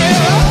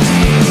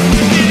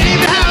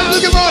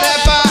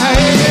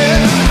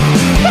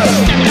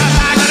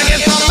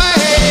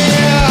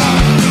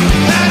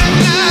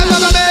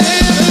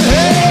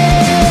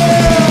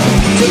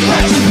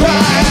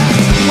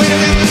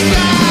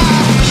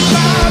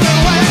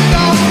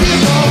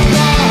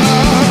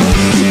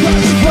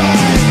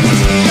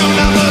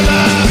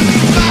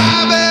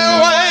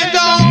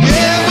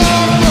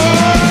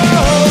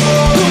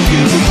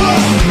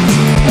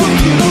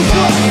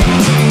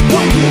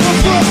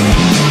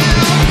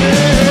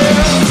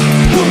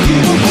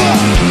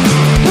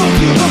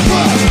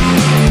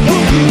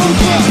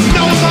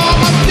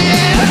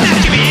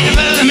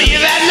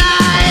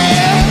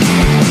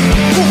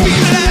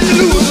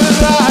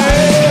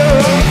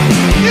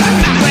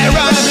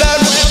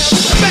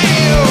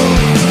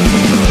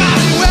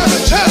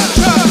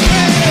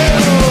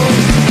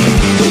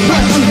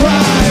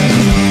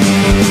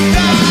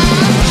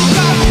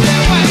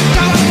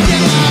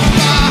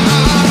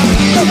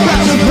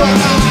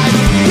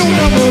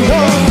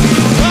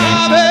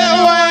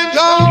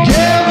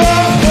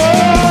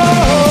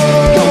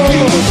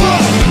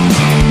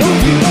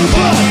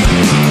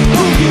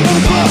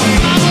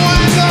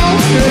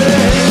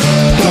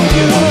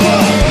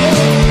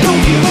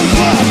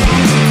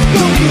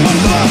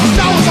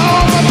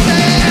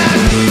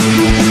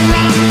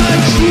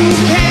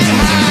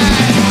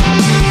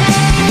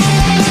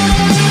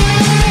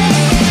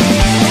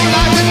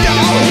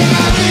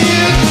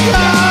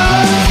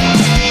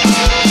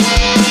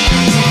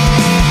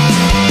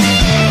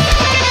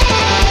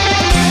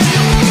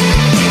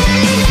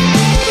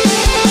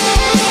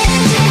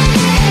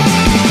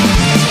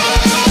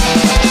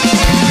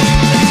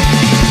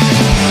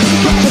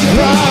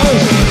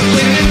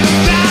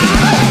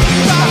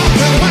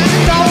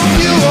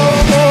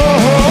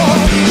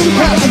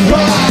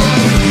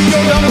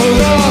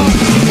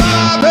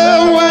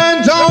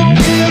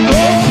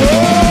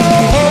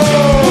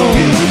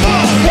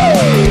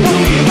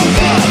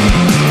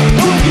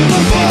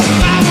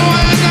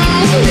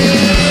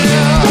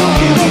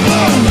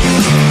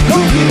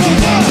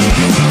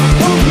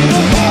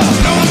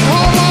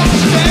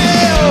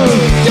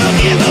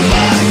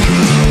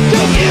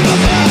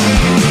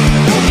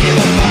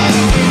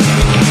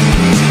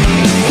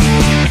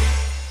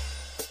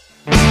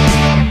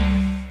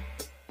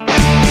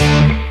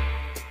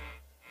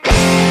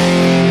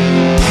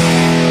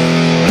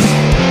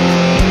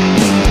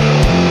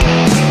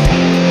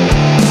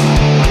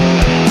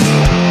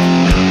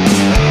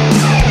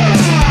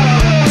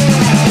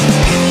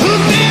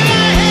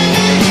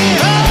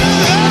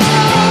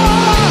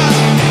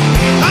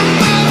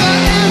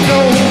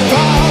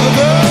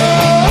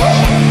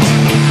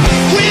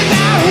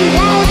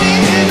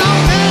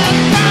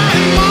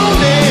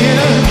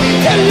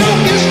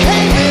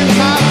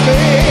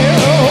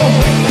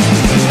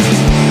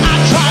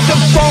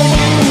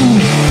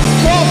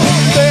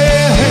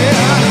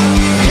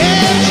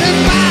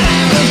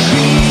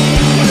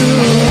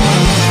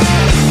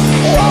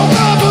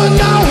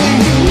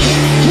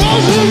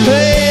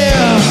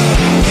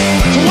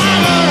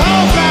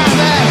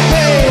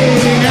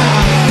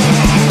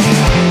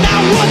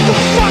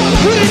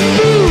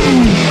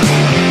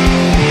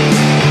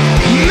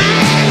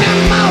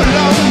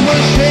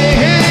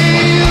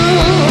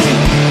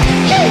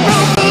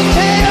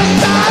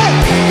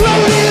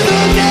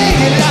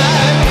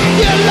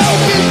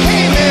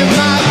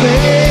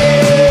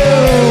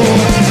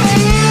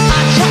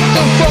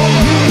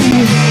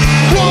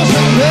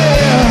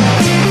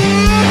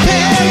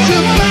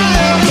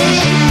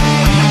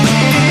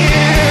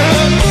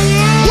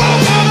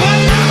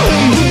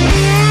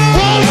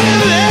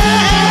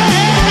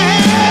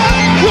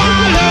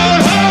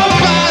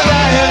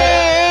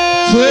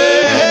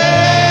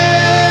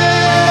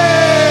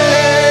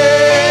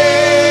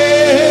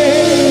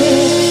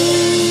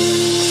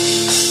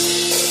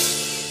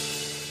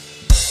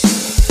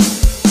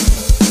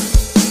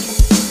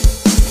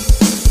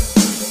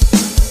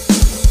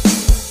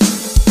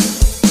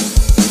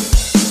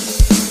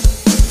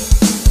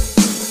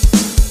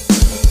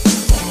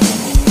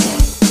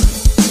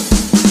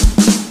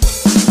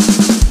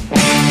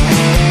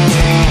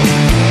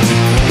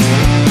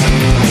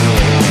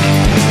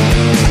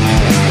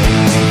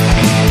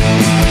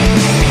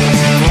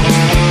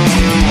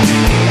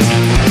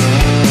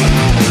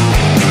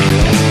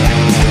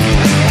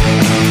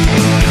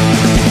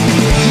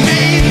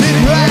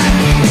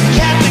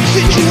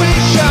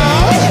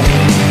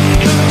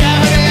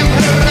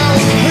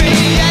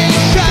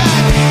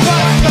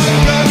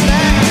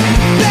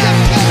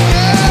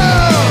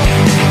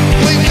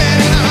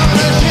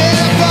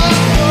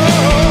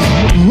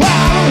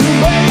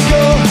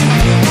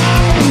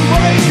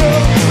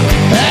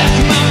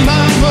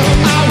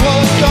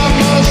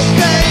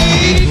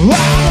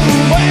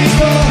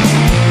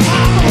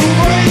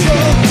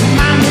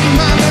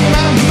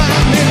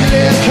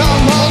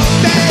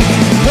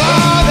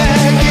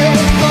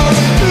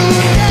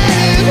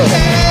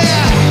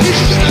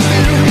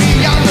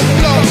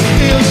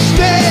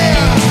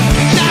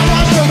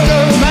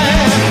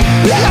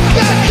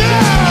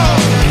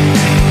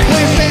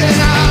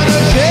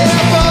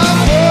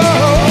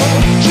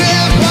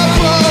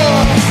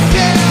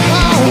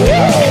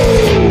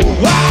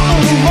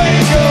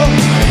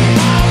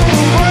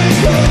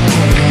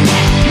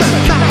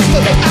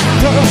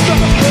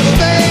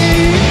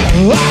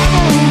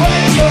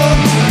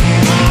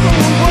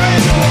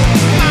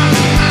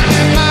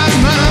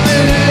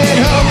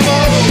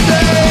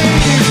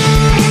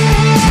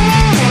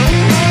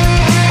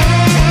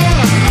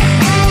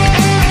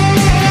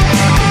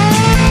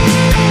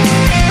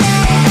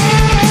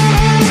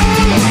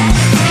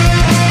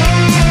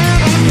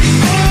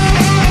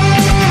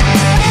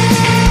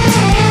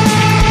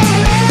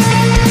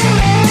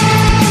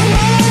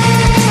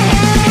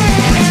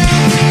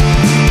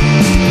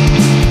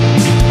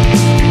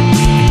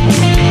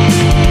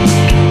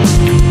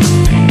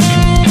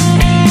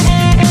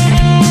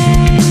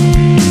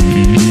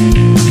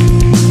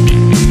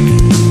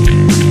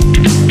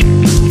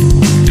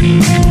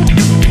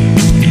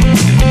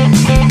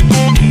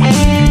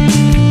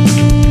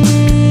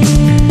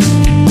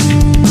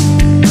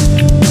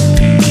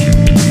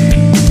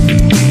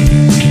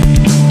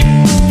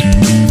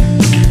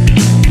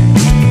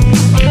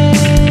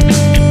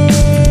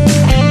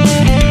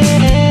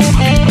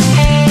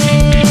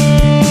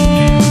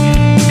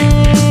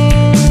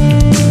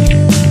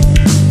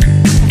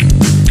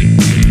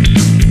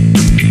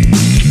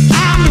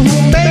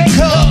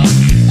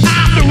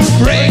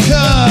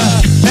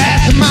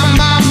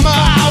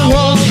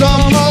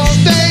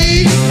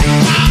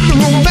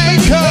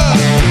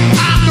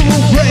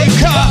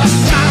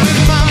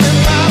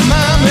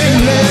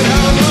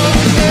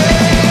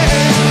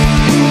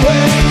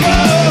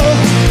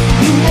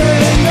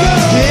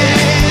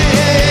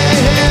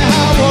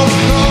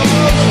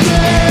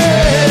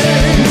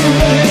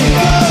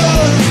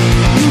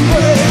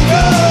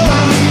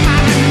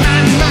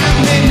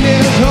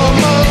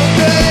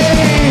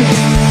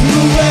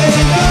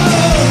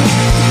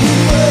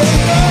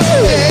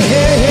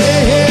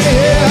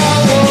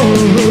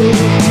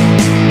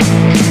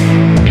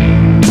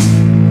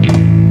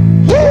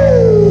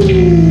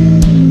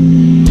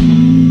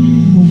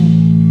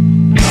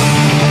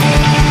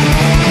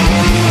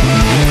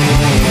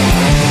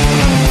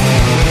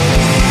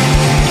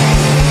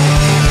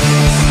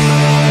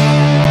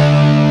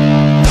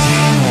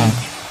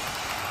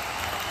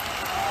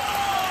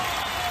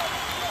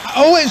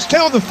always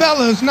tell the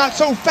fellas, not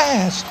so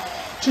fast.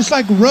 Just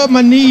like rub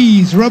my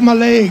knees, rub my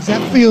legs.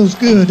 That feels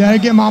good. That'll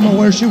get mama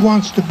where she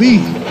wants to be.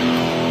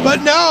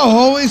 But no,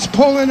 always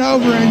pulling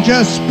over and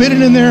just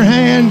spitting in their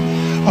hand,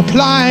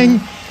 applying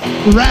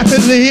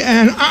rapidly,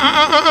 and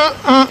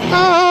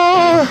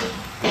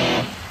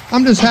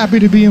I'm just happy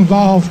to be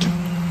involved.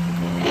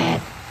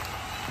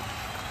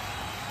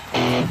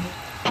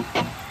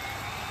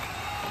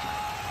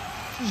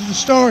 This is the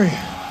story.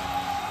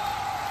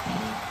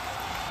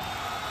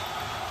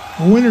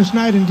 A winter's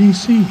night in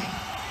D.C.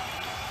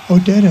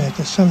 Odetta at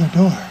the cellar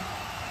door.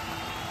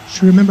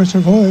 She remembers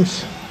her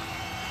voice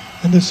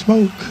and the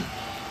smoke.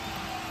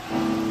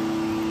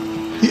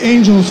 The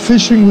angels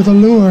fishing with a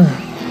lure.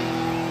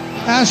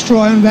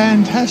 Astro and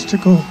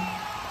fantastical.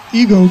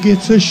 Ego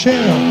gets a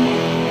shell.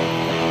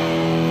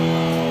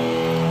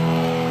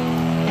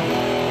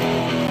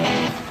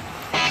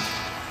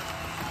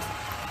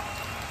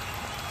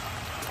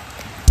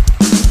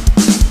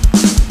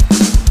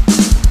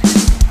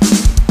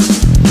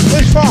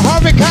 It's for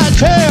Harvey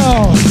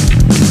Keitel.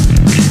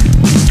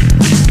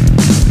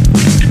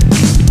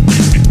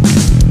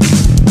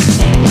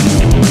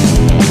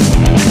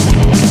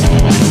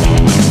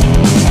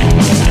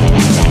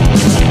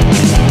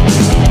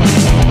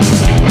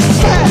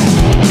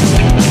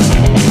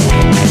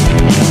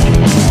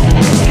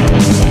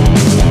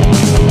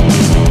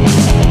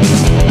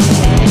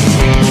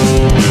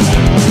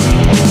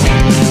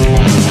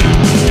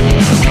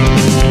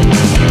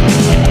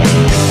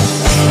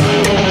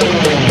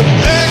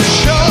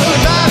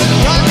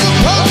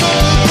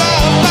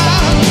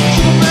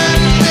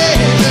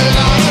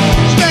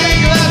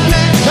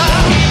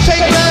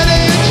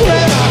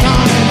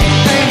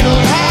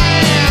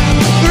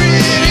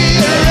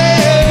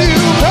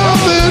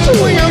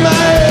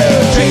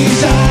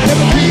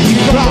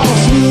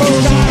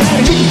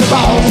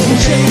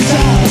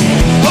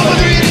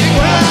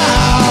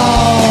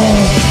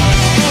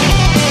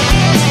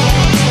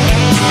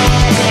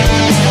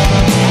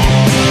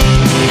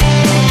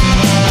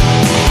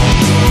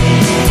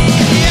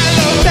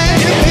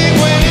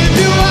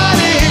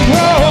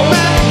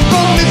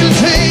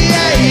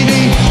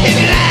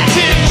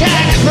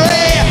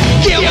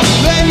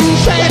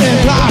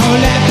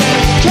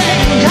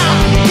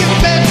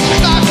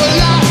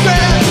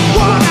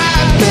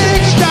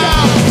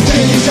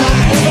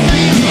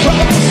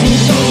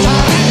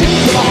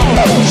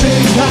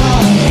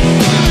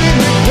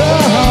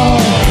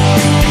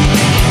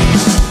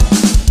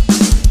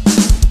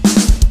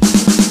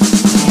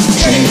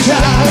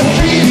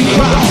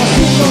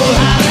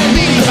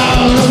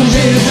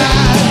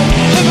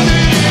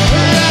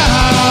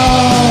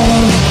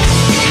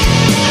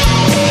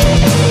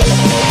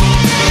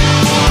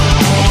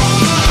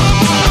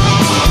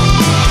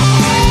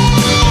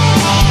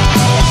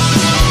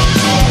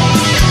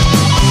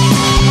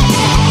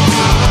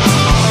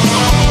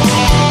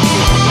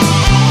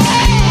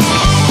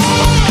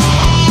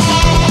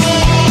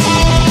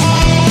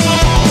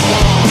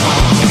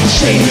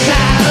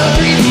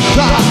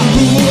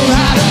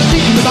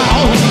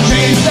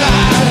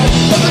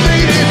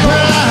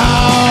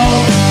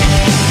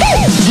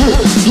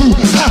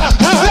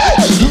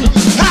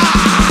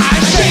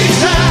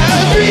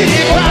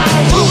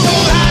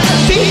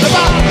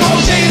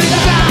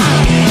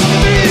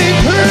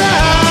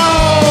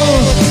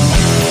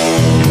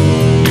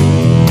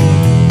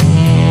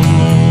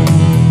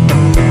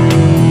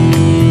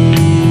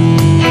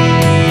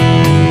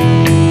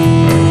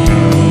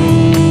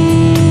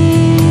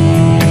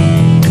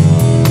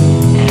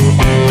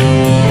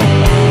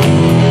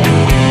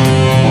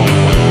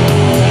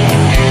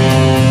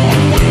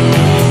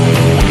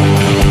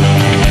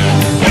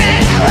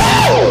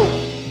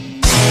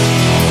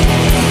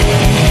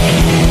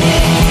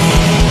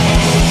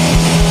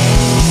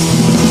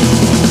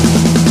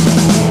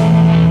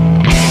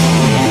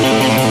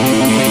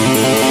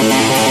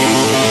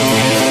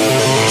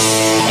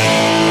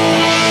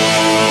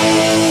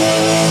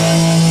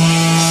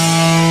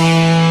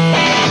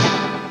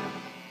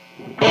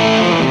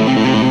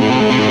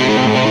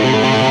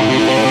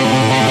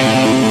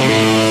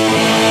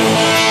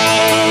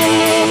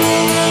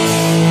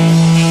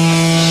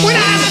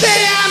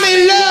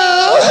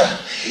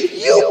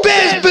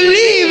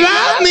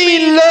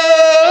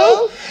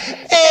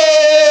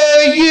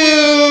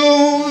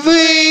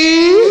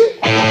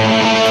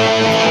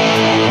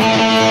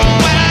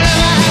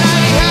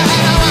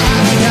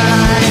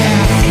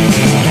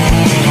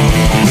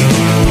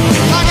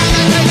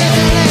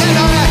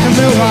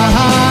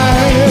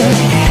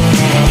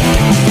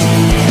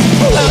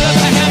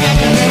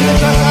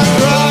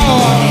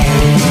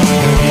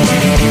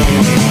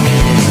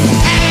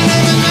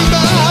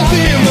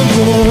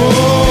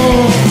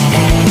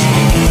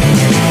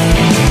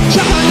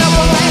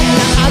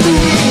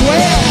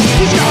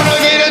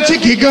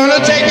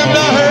 Gonna take him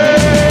to her.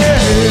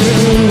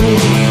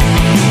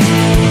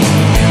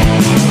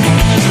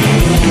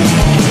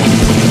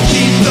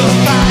 Keep the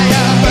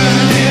fire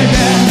burning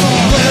down.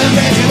 Burn,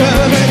 baby,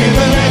 burn, baby,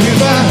 burn, baby,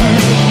 burn.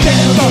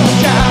 Can't fall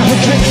down,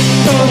 can't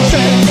fall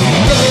down.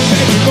 Burn,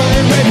 baby,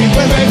 burn, baby,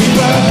 burn, baby,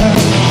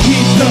 burn.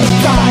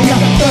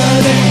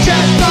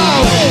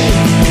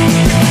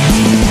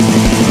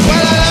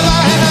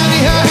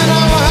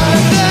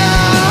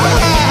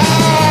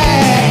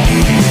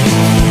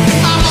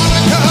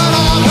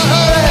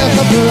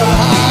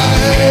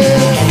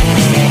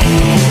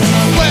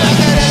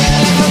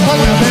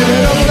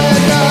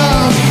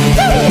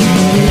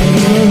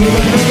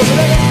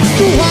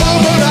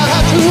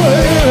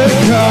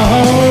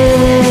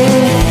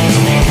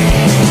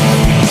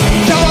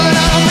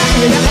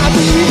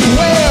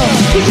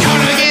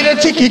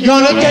 you're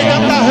gonna take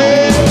up the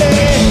head.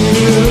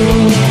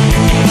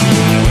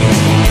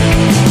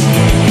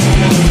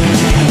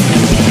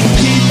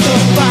 Keep the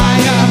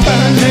fire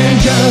burning,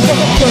 just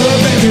burn,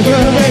 baby,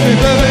 burn, baby,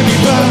 burn, baby,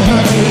 burn.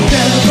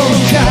 Devil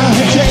child,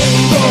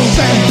 Jacob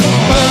say,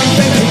 burn,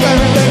 baby,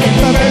 burn, baby,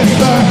 burn, baby,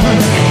 burn.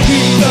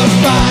 Keep the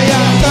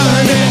fire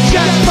burning,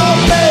 just for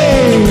me.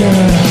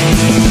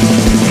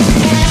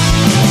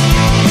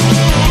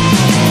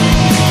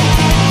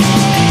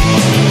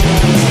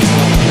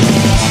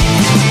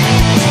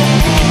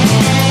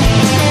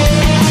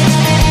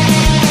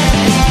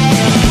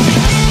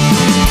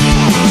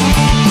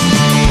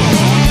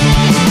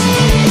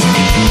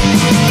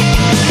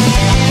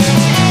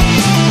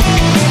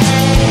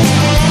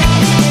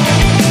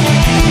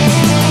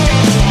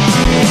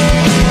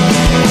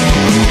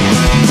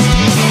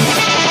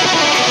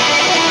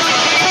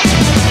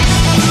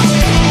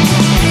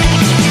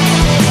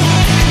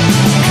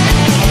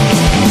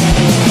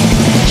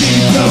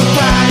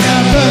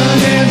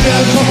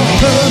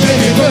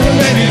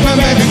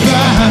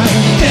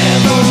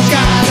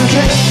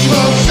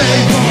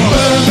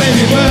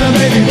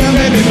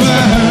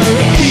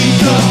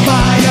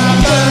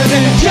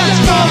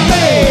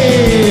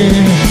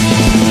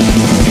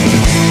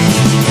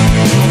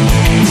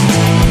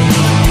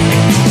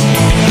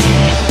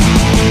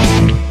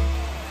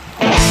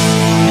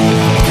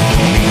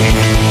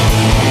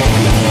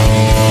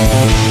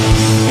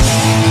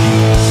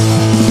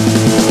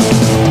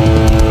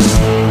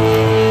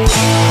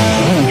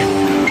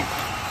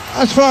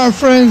 That's for our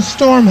friends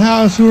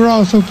Stormhouse, who are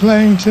also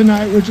playing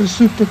tonight, which is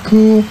super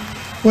cool.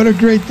 What a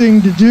great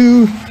thing to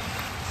do.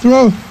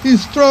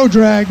 These throw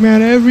drag,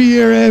 man, every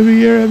year,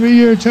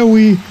 until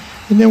and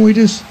then we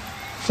just,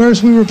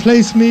 first we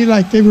replace me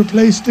like they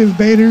replaced Steve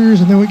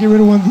Baders, and then we get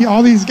rid of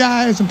all these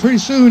guys, and pretty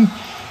soon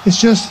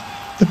it's just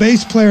the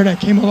bass player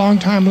that came a long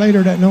time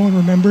later that no one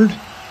remembered,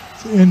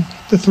 and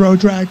the throw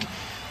drag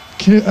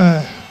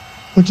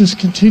will just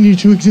continue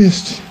to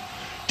exist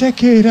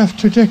decade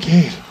after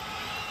decade.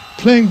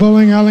 Playing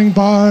bowling alley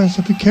bars,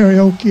 it'll be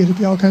karaoke, it'll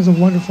be all kinds of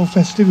wonderful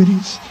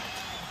festivities.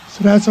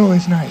 So that's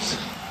always nice.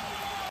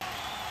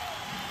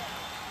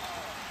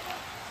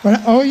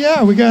 But oh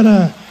yeah, we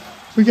got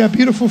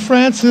beautiful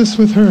Frances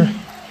with her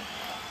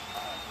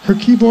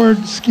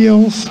keyboard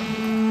skills.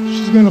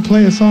 She's gonna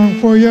play a song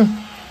for you.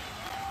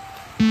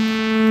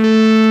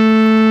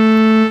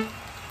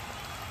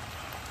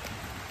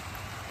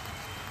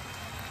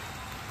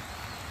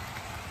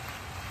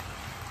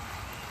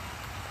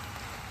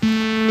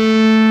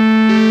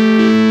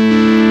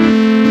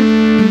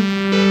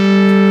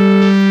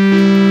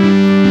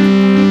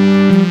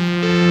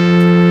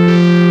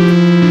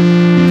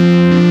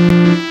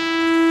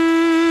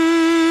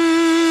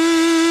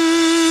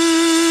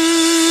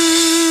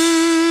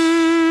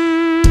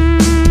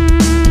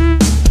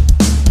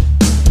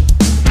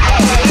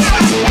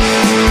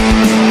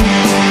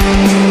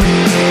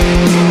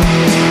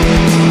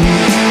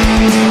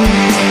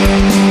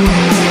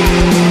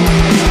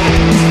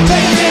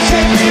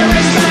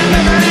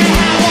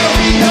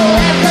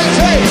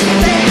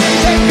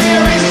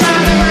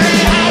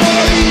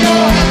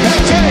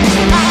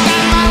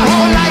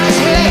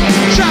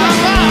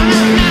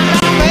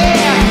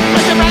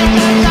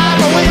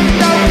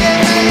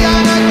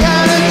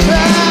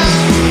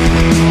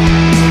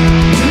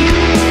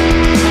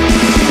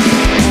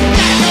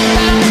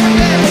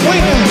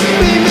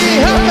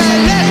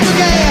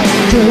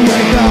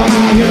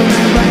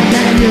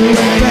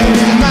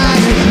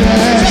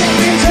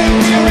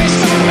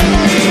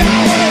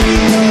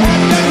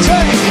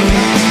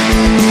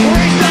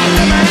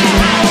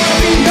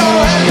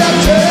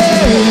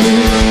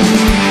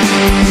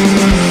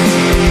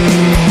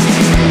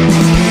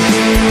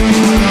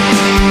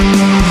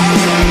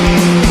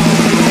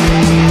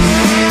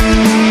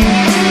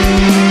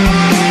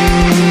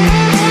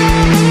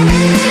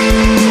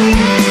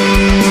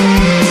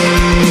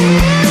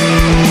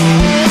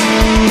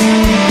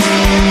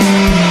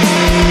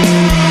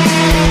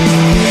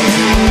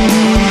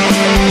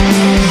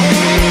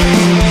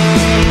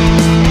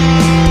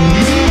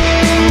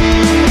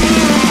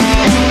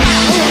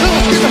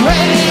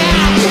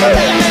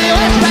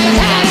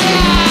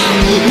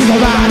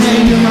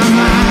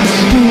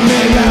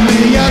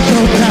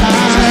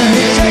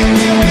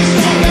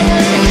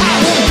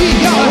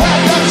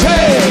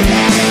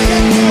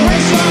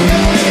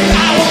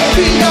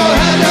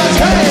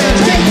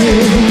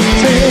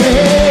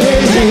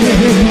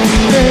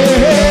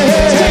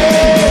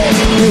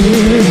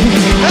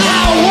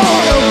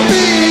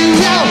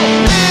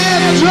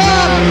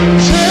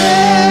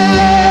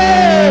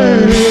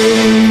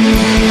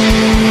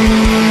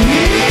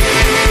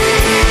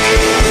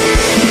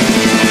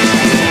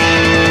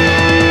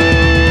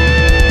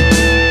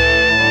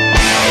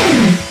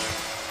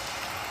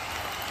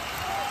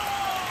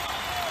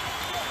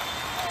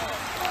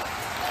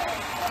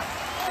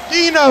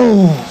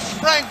 Dino,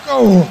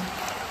 Franco,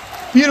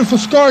 beautiful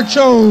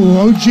Scorcho,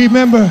 OG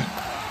member.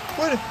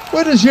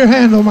 What is your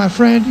handle, my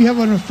friend? Do you have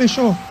an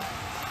official?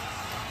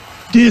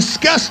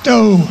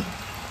 Disgusto.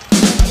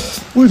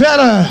 We've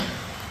had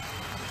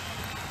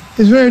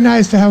it's very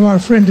nice to have our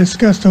friend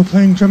Disgusto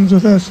playing drums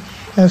with us,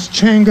 as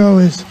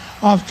Chango is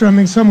off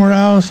drumming somewhere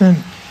else, and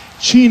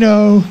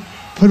Chino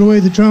put away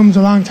the drums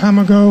a long time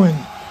ago, and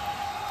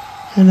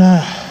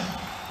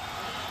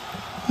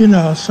you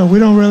know, so we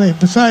don't really,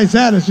 besides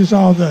that, it's just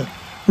all the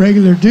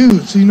regular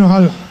dudes. You know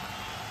how,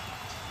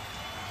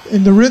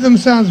 and the rhythm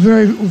sounds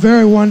very,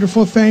 very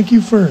wonderful. Thank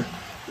you for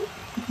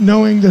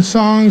knowing the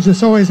songs.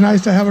 It's always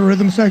nice to have a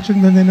rhythm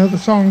section, then they know the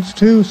songs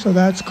too, so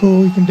that's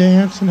cool. You can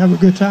dance and have a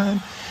good time.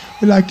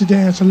 We like to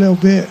dance a little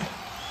bit.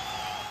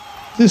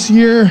 This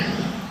year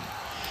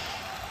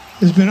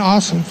has been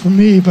awesome for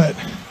me, but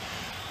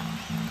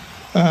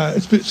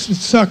it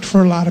sucked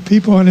for a lot of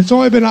people, and it's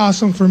only been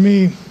awesome for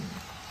me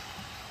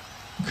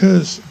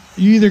because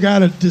you either got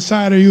to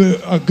decide, are you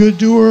a good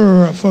doer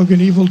or a fucking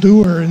evil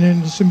doer, and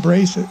then just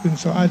embrace it. And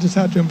so I just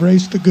had to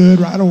embrace the good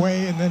right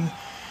away, and then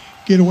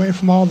get away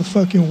from all the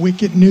fucking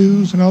wicked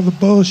news and all the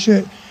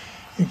bullshit,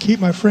 and keep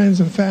my friends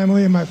and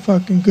family and my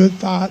fucking good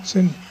thoughts,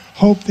 and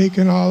hope they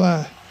can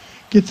all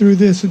get through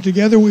this. And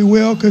together we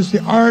will, because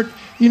the art,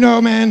 you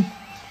know, man,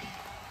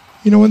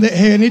 you know, when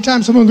hey,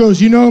 anytime someone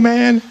goes, you know,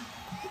 man,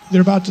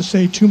 they're about to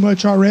say too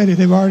much already.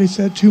 They've already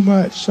said too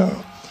much.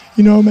 So,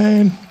 you know,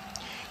 man,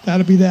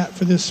 that'll be that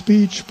for this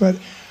speech. But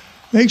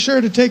make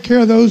sure to take care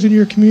of those in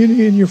your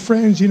community and your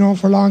friends, you know,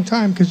 for a long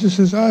time, because this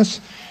is us,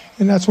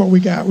 and that's what we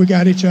got. We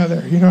got each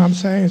other, you know what I'm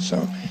saying?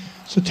 So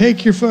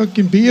take your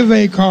fucking B of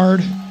A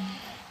card,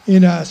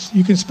 and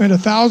you can spend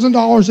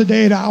 $1,000 a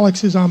day at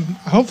Alex's on,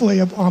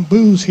 hopefully on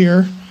booze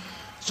here.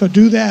 So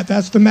do that.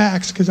 That's the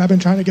max, because I've been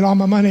trying to get all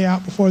my money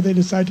out before they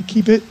decide to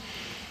keep it.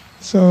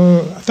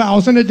 So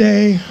 $1,000 a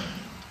day.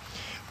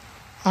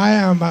 I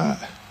am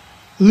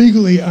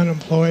legally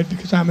unemployed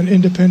because I'm an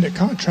independent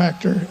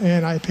contractor,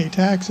 and I pay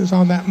taxes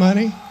on that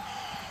money.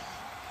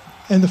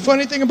 And the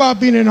funny thing about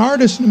being an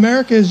artist in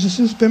America is this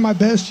has been my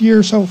best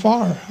year so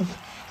far.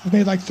 I've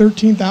made like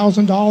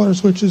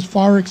 $13,000, which has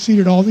far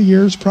exceeded all the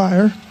years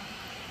prior.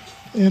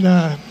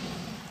 And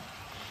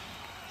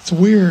it's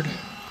weird.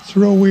 It's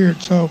real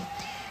weird. So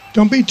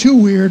don't be too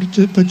weird,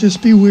 but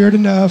just be weird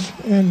enough,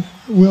 and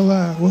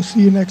we'll see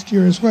you next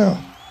year as well.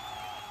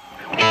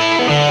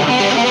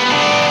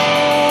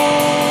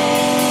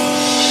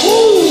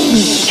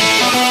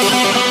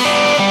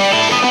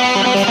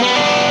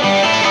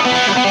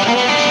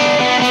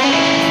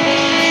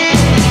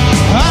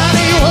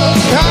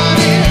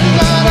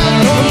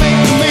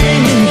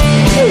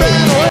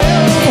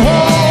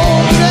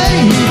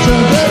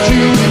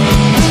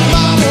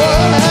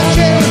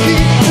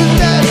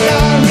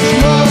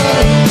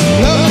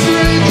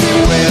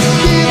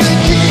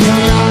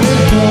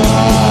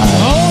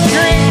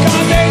 Green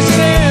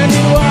carnation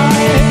and white.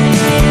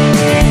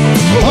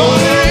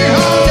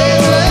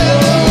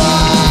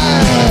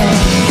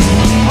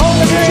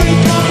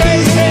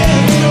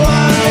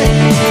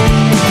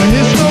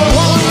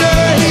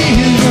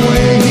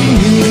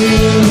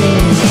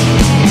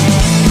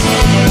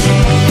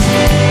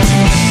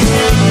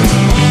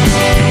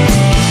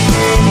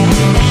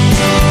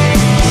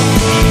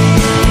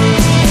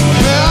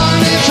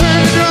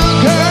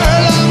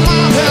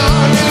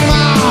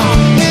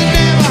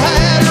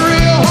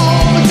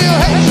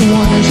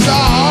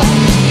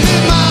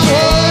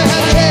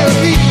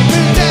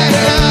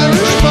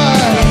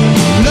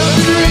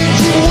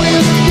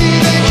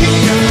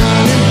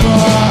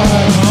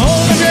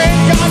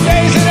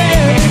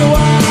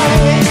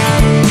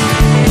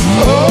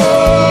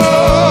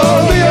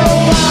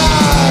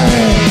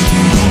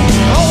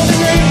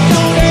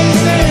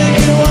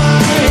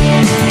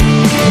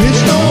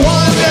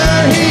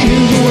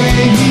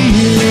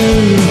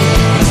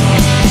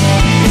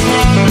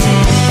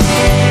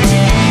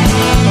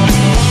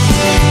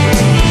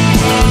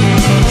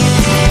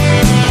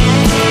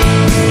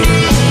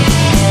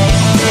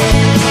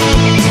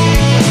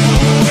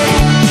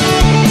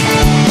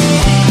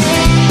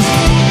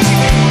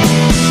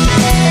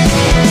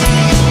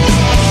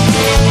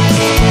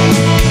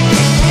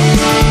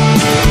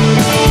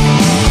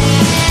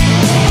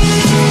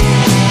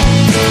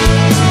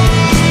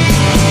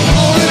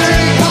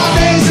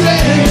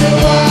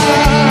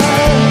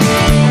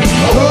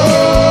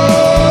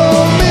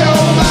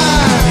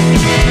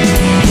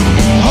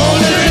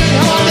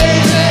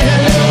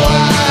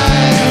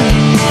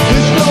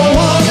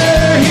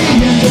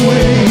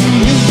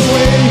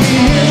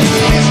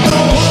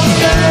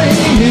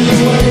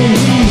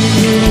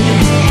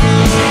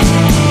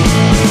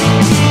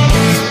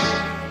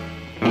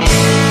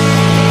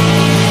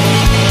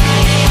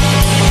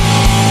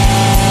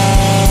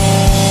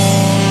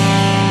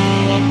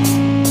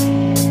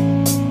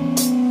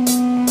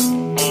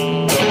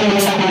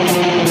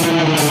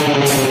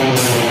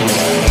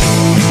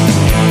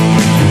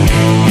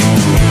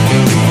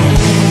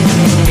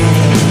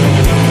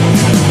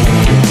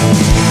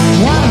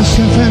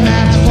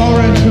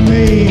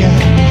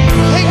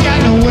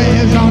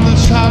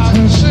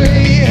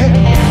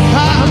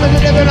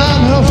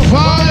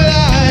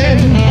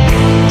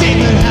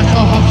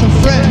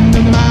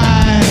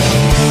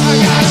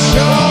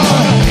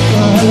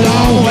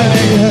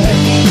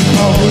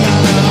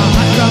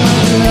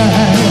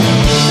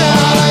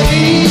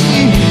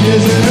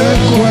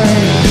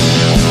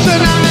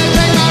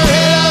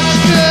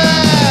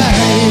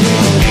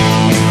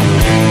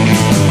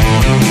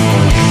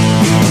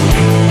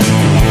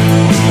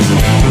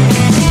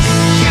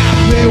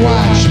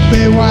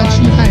 watch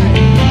night.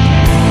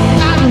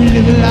 I'm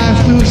living life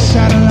through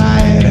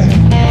satellite.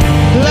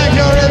 Like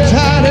a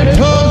reptile that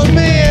pulls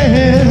me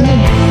in.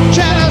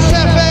 Channel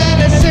 7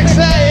 at 6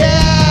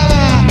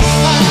 a.m.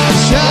 I'm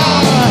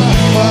sure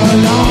for a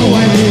long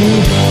way.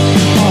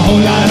 A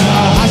whole lot of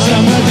hot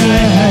summer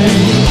day.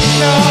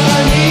 All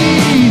I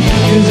need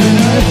is an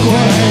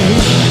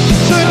earthquake.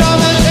 So don't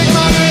take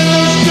my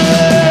rhythm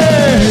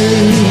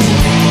straight.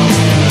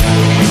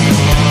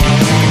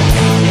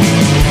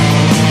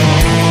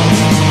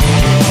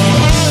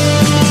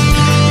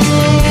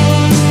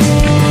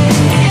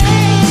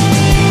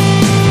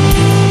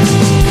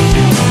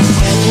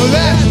 Well,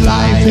 that's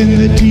life in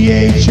the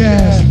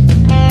DHS,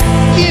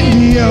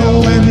 Indio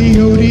and the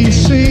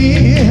ODC.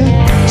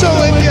 So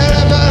if you're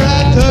ever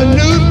at the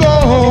nude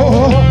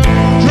bowl,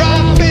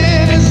 drop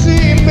in and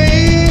see me.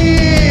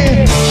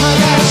 I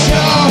got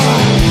sure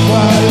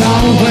for a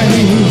long way.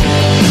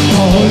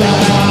 A whole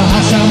lot of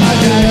hot summer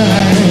day.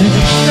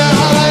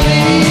 Now all I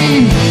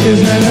need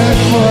is an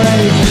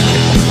earthquake.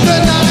 The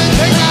night and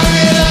take my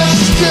rhythm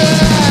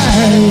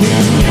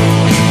straight.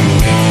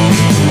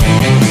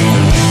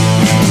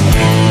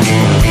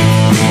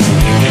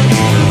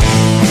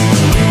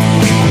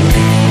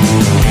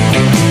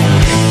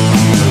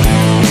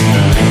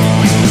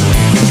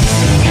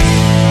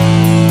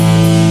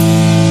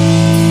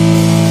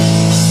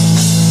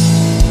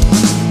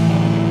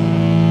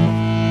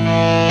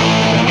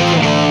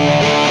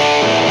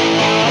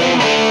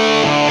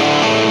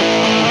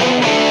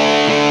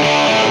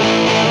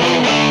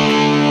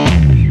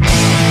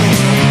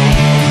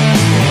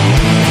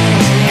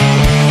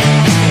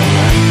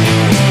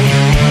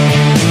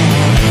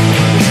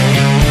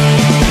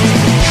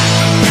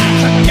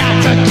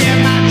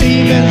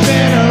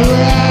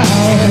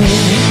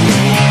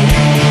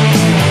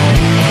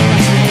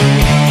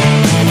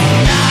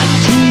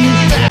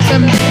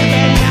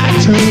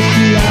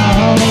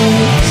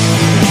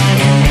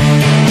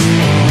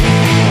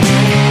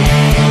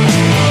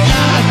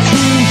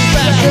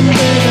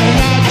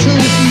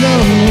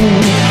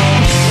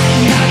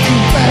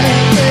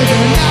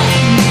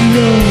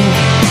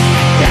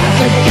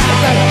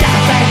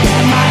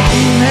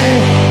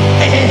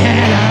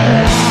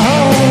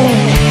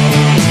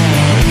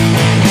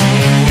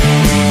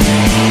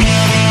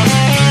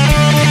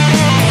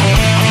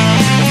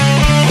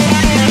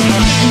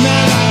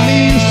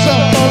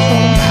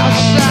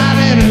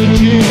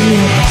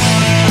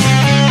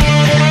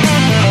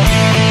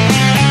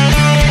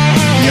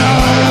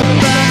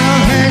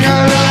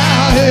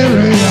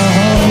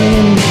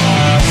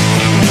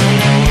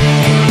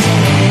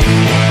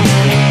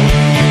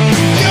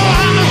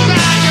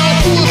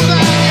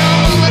 Suicide,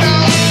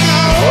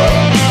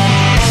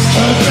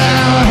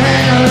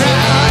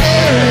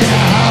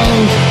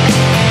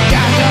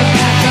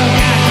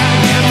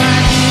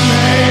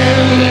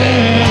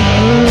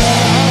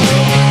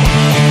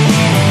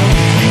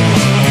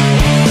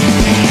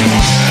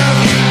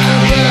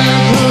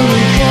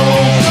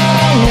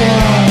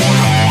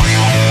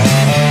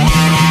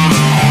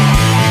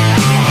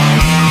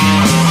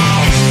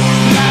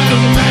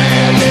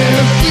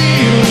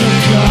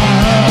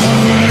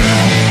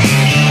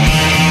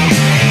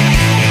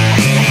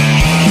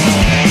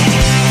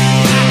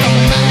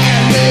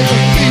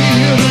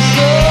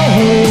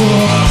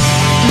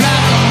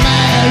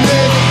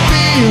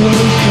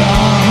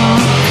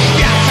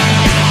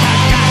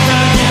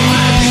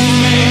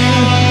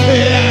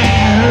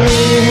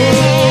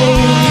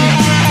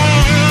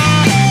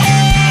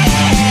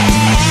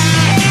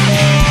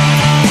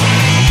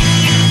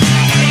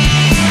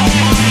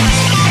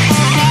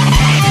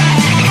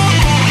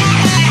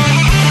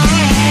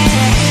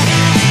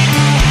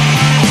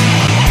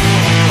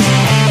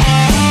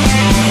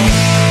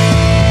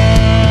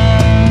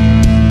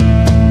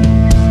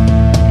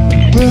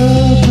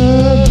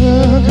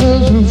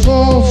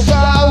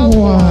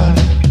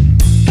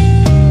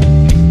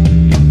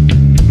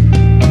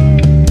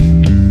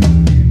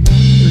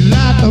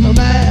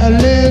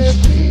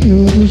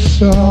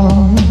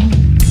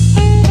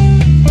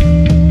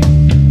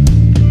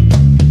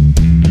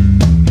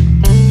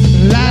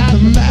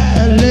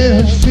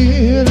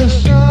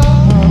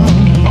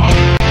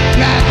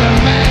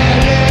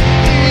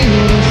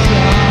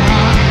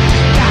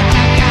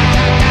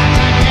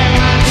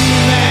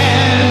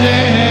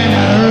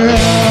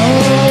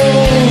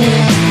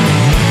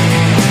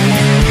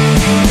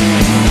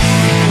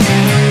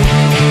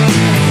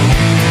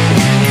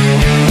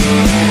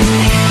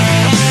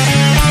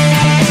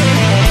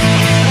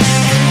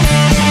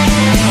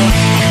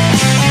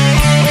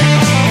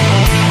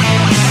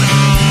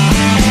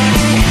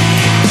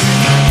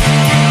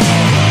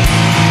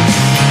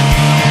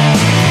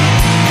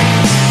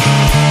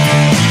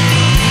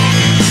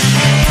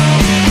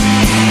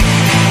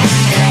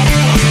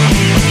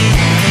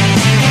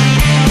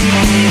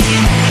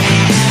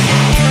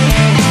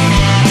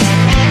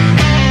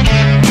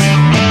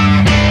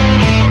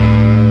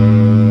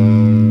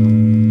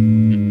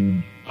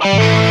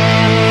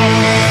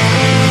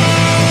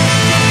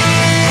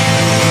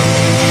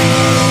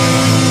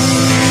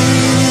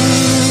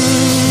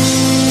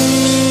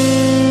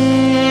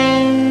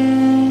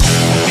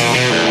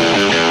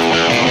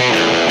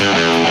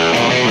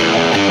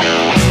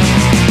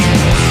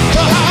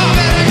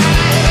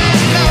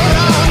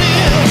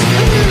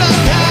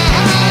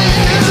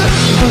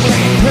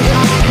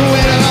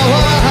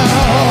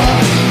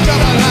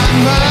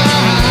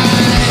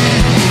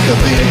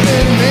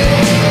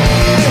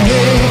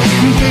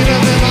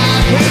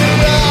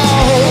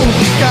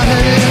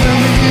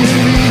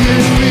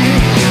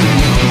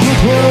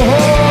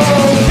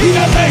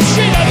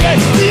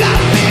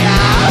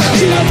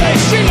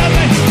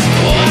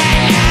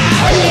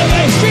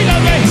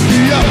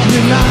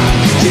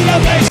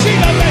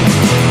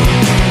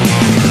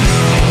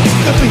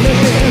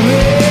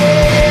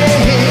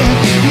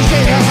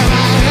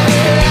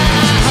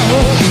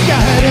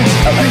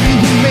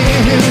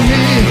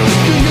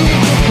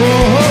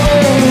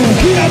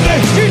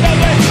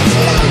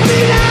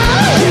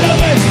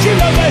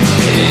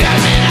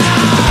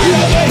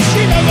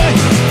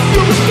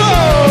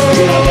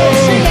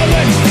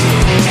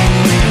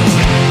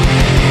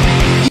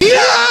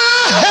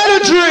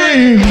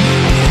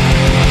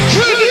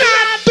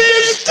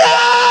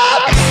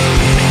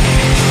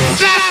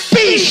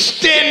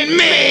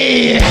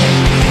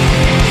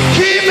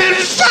 Came and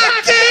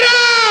fucked it up!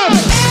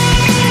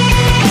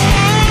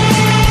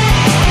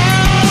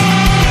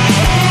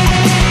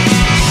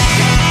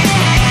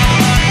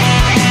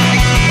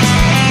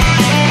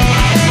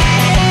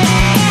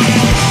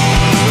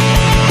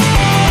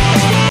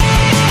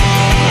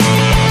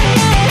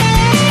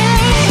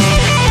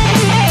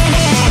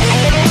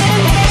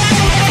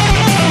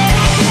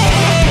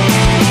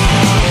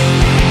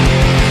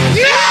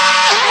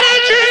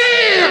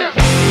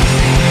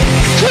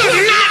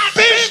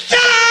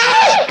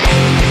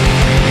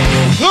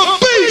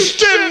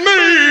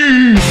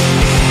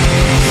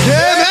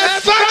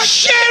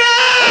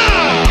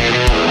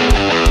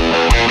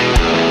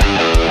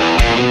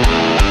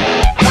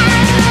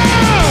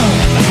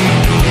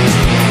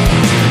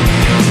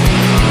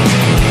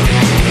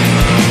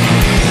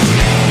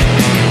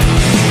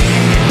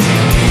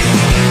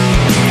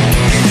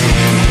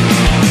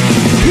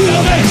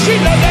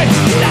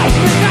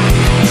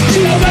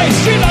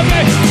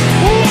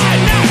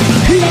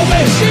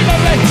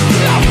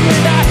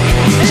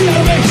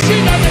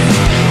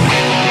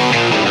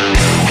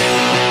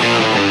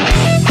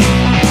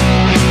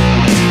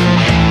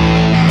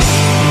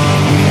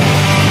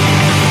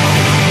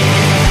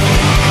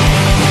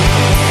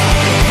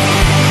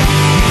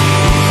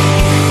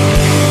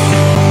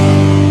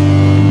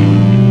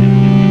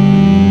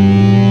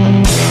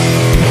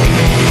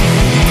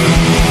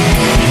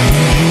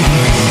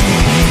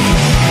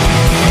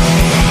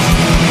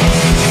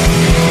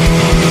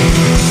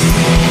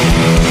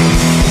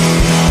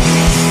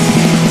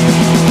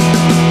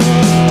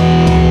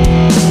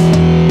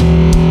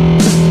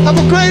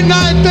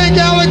 Thank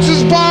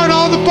Alex's bar and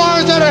all the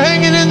bars that are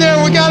hanging in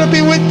there. We got to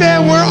be with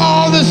them. We're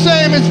all the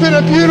same. It's been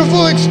a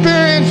beautiful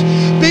experience.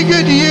 Be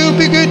good to you.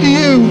 Be good to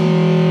you.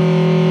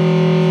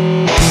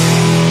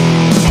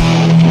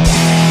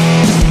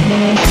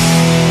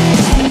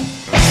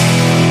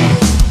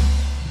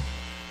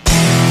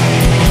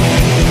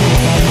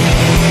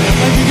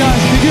 Thank you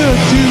guys. Be good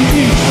to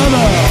each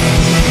other.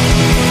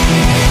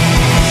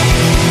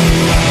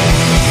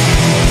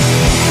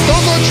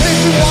 Don't go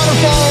chasing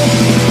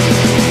waterfalls.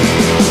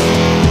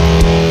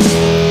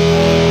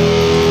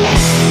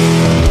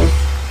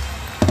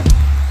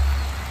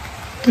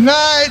 Good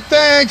night,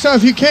 thanks.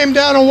 If you came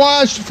down and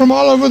watched from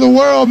all over the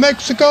world,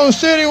 Mexico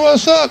City,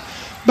 what's up?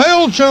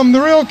 Belgium,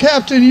 the real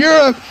captain,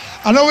 Europe.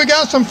 I know we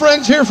got some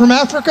friends here from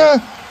Africa,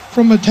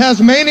 from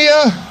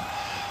Tasmania.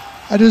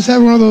 I just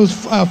had one of those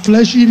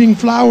flesh-eating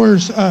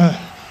flowers.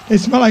 They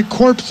smell like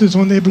corpses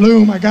when they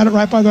bloom. I got it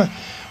right by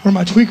where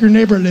my tweaker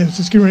neighbor lives.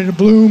 It's getting ready to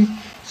bloom.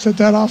 Set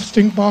that off,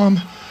 stink bomb.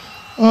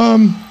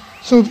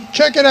 So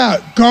check it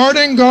out.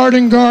 Garden,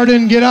 garden,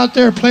 garden. Get out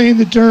there, play in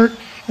the dirt,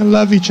 and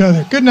love each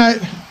other. Good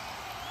night.